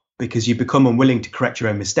fallible because you become unwilling to correct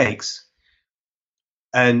your own mistakes.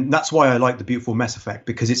 And that's why I like the beautiful mess effect,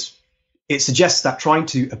 because it suggests that trying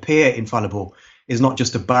to appear infallible is not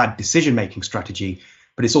just a bad decision-making strategy,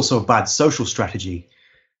 but it's also a bad social strategy.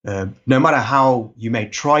 No matter how you may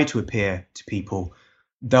try to appear to people,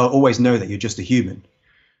 they'll always know that you're just a human.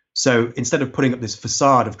 So instead of putting up this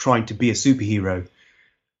facade of trying to be a superhero,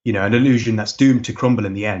 you know, an illusion that's doomed to crumble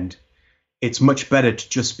in the end, it's much better to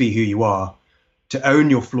just be who you are, to own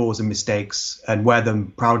your flaws and mistakes and wear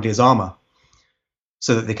them proudly as armor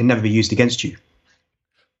so that they can never be used against you.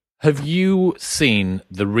 Have you seen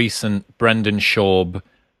the recent Brendan Schaub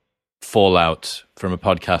fallout from a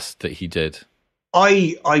podcast that he did?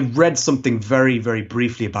 I read something very, very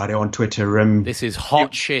briefly about it on Twitter. This is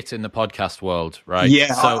hot shit in the podcast world, right?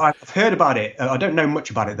 Yeah, so, I've heard about it. I don't know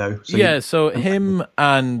much about it, though. So him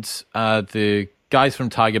and the guys from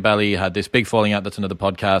Tiger Belly had this big falling out. That's another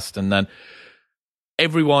podcast. And then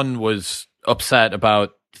everyone was upset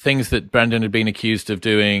about things that Brendan had been accused of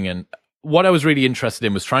doing. And what I was really interested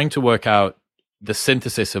in was trying to work out the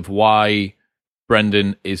synthesis of why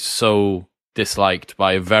Brendan is so disliked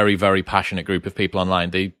by a very, very passionate group of people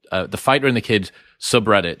online. The Fighter and the Kid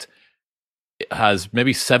subreddit has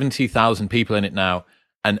maybe 70,000 people in it now,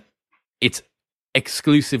 and it's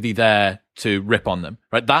exclusively there to rip on them,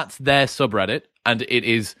 right? That's their subreddit, and it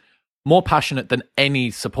is more passionate than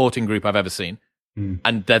any supporting group I've ever seen.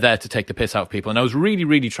 And they're there to take the piss out of people. And I was really,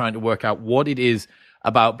 really trying to work out what it is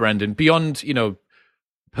about Brendan beyond,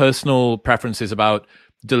 personal preferences about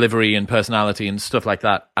delivery and personality and stuff like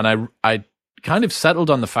that. And I kind of settled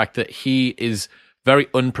on the fact that he is very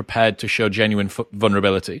unprepared to show genuine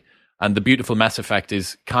vulnerability. And the beautiful mess effect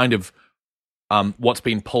is kind of what's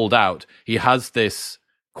been pulled out. He has this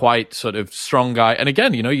quite sort of strong guy. And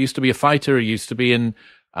again, he used to be a fighter. He used to be in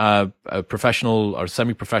a professional or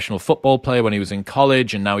semi-professional football player when he was in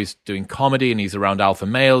college. And now he's doing comedy and he's around alpha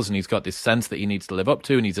males. And he's got this sense that he needs to live up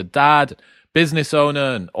to. And he's a dad, business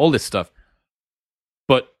owner, and all this stuff.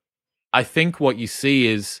 But I think what you see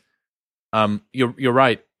is, you're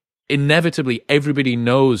right. Inevitably, everybody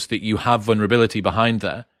knows that you have vulnerability behind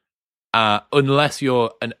there. Unless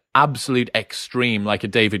you're an absolute extreme like a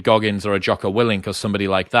David Goggins or a Jocko Willink or somebody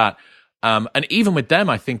like that. And even with them,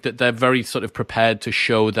 I think that they're very sort of prepared to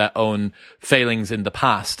show their own failings in the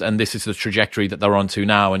past. And this is the trajectory that they're onto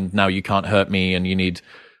now. And now you can't hurt me and you need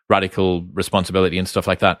radical responsibility and stuff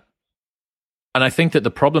like that. And I think that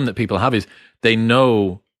the problem that people have is they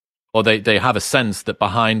know, or they have a sense that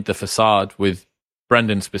behind the facade with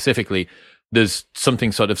Brendan specifically, there's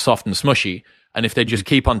something sort of soft and smushy. And if they just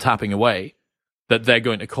keep on tapping away, that they're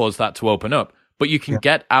going to cause that to open up. But you can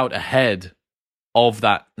get out ahead of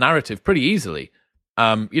that narrative pretty easily.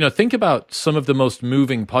 Think about some of the most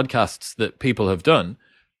moving podcasts that people have done.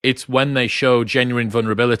 It's when they show genuine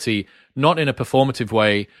vulnerability, not in a performative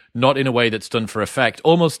way, not in a way that's done for effect,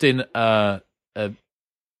 almost in a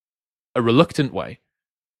reluctant way.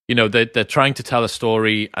 They're trying to tell a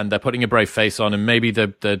story and they're putting a brave face on, and maybe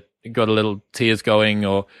they've got a little tears going,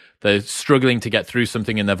 or they're struggling to get through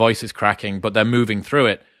something and their voice is cracking, but they're moving through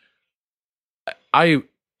it.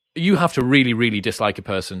 You have to really, really dislike a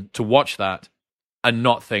person to watch that and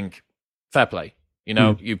not think, fair play.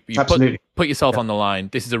 You put yourself on the line.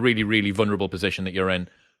 This is a really, really vulnerable position that you're in.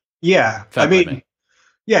 Yeah.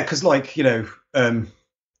 Because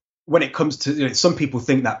when it comes to, some people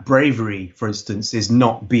think that bravery, for instance, is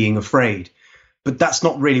not being afraid, but that's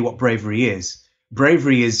not really what bravery is.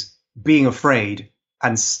 Bravery is being afraid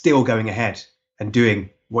and still going ahead and doing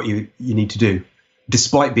what you need to do,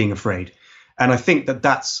 despite being afraid. And I think that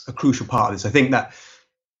that's a crucial part of this. I think that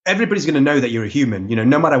everybody's going to know that you're a human,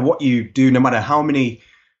 no matter what you do, no matter how many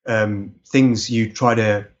things you try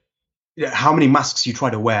to, how many masks you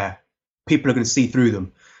try to wear, people are going to see through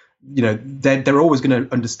them. They're always going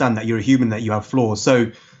to understand that you're a human, that you have flaws.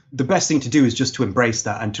 So the best thing to do is just to embrace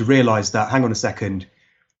that and to realize that, hang on a second,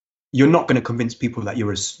 you're not going to convince people that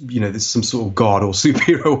you're there's some sort of god or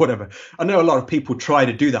superhero or whatever. I know a lot of people try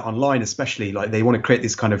to do that online, especially, like they want to create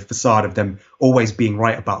this kind of facade of them always being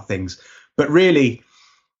right about things. But really,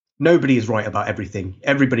 nobody is right about everything.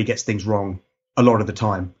 Everybody gets things wrong a lot of the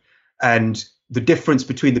time. And the difference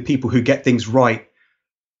between the people who get things right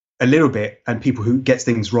a little bit and people who get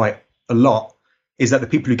things right a lot is that the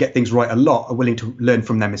people who get things right a lot are willing to learn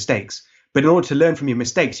from their mistakes. But in order to learn from your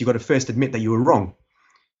mistakes, you've got to first admit that you were wrong.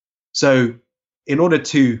 So in order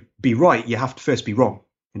to be right, you have to first be wrong,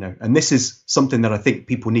 and this is something that I think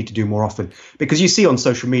people need to do more often, because you see on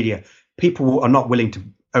social media, people are not willing to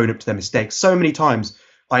own up to their mistakes. So many times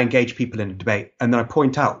I engage people in a debate and then I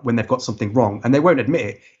point out when they've got something wrong and they won't admit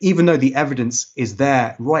it, even though the evidence is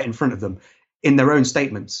there right in front of them in their own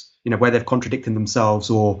statements, where they've contradicted themselves,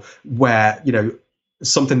 or where,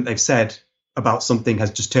 something that they've said about something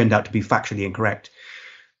has just turned out to be factually incorrect.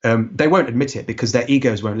 They won't admit it because their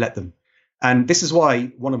egos won't let them. And this is why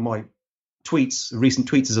one of my recent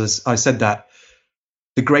tweets is I said that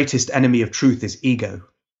the greatest enemy of truth is ego.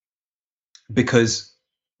 Because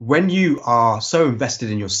when you are so invested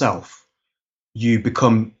in yourself, you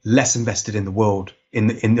become less invested in the world,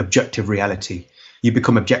 in objective reality. You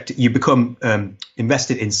become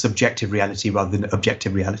invested in subjective reality rather than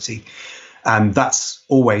objective reality. And that's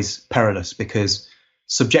always perilous, because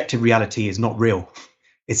subjective reality is not real.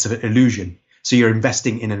 It's an illusion. So you're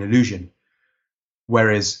investing in an illusion.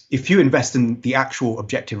 Whereas if you invest in the actual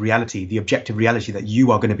objective reality that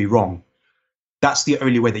you are going to be wrong, that's the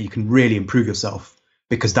only way that you can really improve yourself,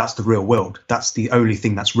 because that's the real world. That's the only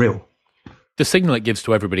thing that's real. The signal it gives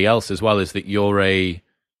to everybody else as well is that you're a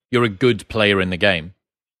good player in the game.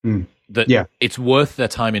 That it's worth their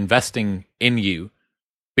time investing in you,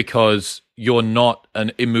 because you're not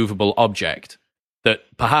an immovable object. That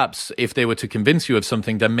perhaps if they were to convince you of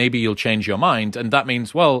something, then maybe you'll change your mind. And that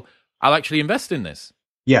means, well, I'll actually invest in this.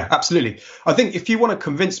 Yeah, absolutely. I think if you want to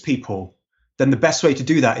convince people, then the best way to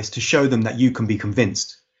do that is to show them that you can be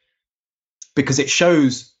convinced, because it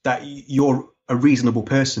shows that you're a reasonable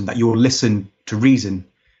person, that you'll listen to reason.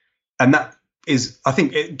 And that is, I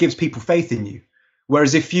think it gives people faith in you.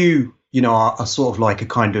 Whereas if you are sort of like a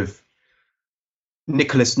kind of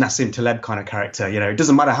Nicholas Nassim Taleb kind of character, it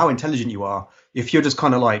doesn't matter how intelligent you are. If you're just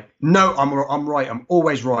kind of like, no, I'm right, I'm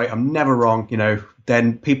always right, I'm never wrong,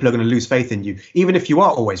 then people are going to lose faith in you. Even if you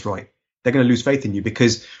are always right, they're going to lose faith in you,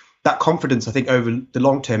 because that confidence, I think, over the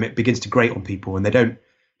long term, it begins to grate on people, and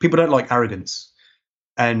people don't like arrogance,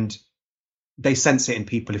 and they sense it in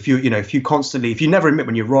people. If you never admit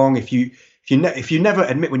when you're wrong, if you never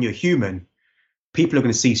admit when you're human, people are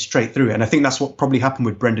going to see straight through it. And I think that's what probably happened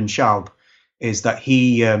with Brendan Schaub, is that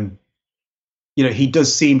he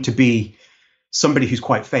does seem to be somebody who's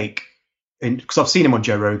quite fake. And because I've seen him on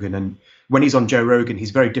Joe Rogan, and when he's on Joe Rogan,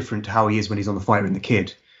 he's very different to how he is when he's on The Fighter and the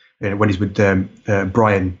Kid. When he's with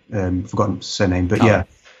Brian, forgotten his surname, but Callan.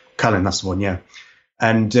 Callan, that's the one, yeah.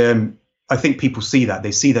 And I think people see that.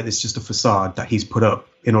 They see that it's just a facade that he's put up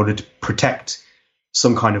in order to protect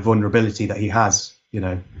some kind of vulnerability that he has,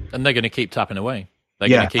 And they're going to keep tapping away. They're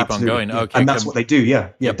going to keep absolutely. on going. Okay, and that's what they do. Yeah.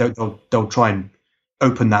 Yep. They'll try and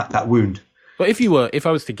open that wound. But if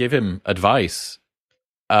I was to give him advice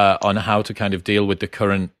on how to kind of deal with the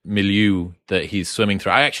current milieu that he's swimming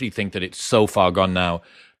through, I actually think that it's so far gone now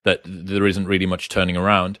that there isn't really much turning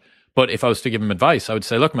around. But if I was to give him advice, I would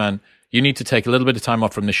say, look, man, you need to take a little bit of time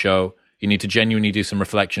off from the show. You need to genuinely do some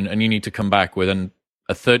reflection, and you need to come back with a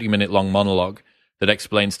 30-minute long monologue that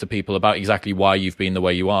explains to people about exactly why you've been the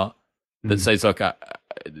way you are, that says, look,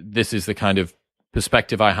 this is the kind of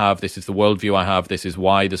perspective I have, this is the worldview I have, this is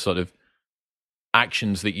why the sort of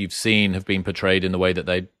actions that you've seen have been portrayed in the way that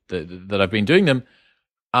that I've been doing them.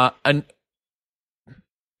 And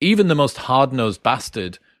even the most hard-nosed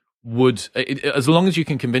bastard would, as long as you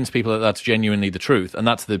can convince people that that's genuinely the truth, and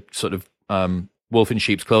that's the sort of wolf in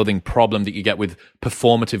sheep's clothing problem that you get with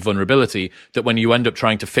performative vulnerability, that when you end up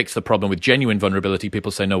trying to fix the problem with genuine vulnerability,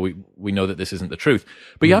 people say, no, we know that this isn't the truth.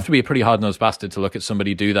 But you have to be a pretty hard-nosed bastard to look at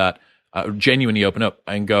somebody do that, genuinely open up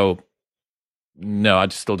and go, no, I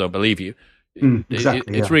just still don't believe you.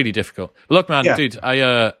 Exactly, it's really difficult. But look, man, dude,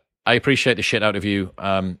 I appreciate the shit out of you.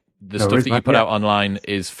 The stuff that you put out online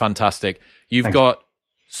is fantastic. You've got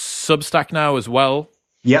Substack now as well.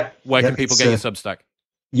 Yep. Where can people get your Substack?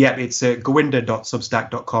 Yeah, it's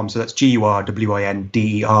gurwinder.substack.com. So that's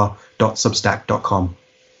GURWINDER.substack.com.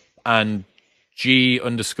 And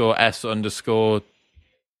G_S_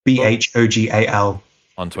 BHOGAL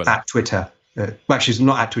on Twitter. At Twitter. Actually, it's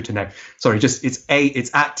not at Twitter now. Sorry, it's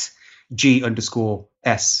at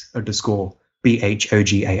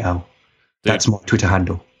G_S_BHOGAL. That's my Twitter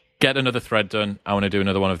handle. Get another thread done. I want to do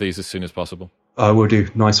another one of these as soon as possible. I will do.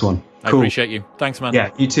 Nice one. Cool. I appreciate you. Thanks, man.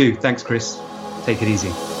 Yeah, you too. Thanks, Chris. Take it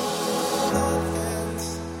easy.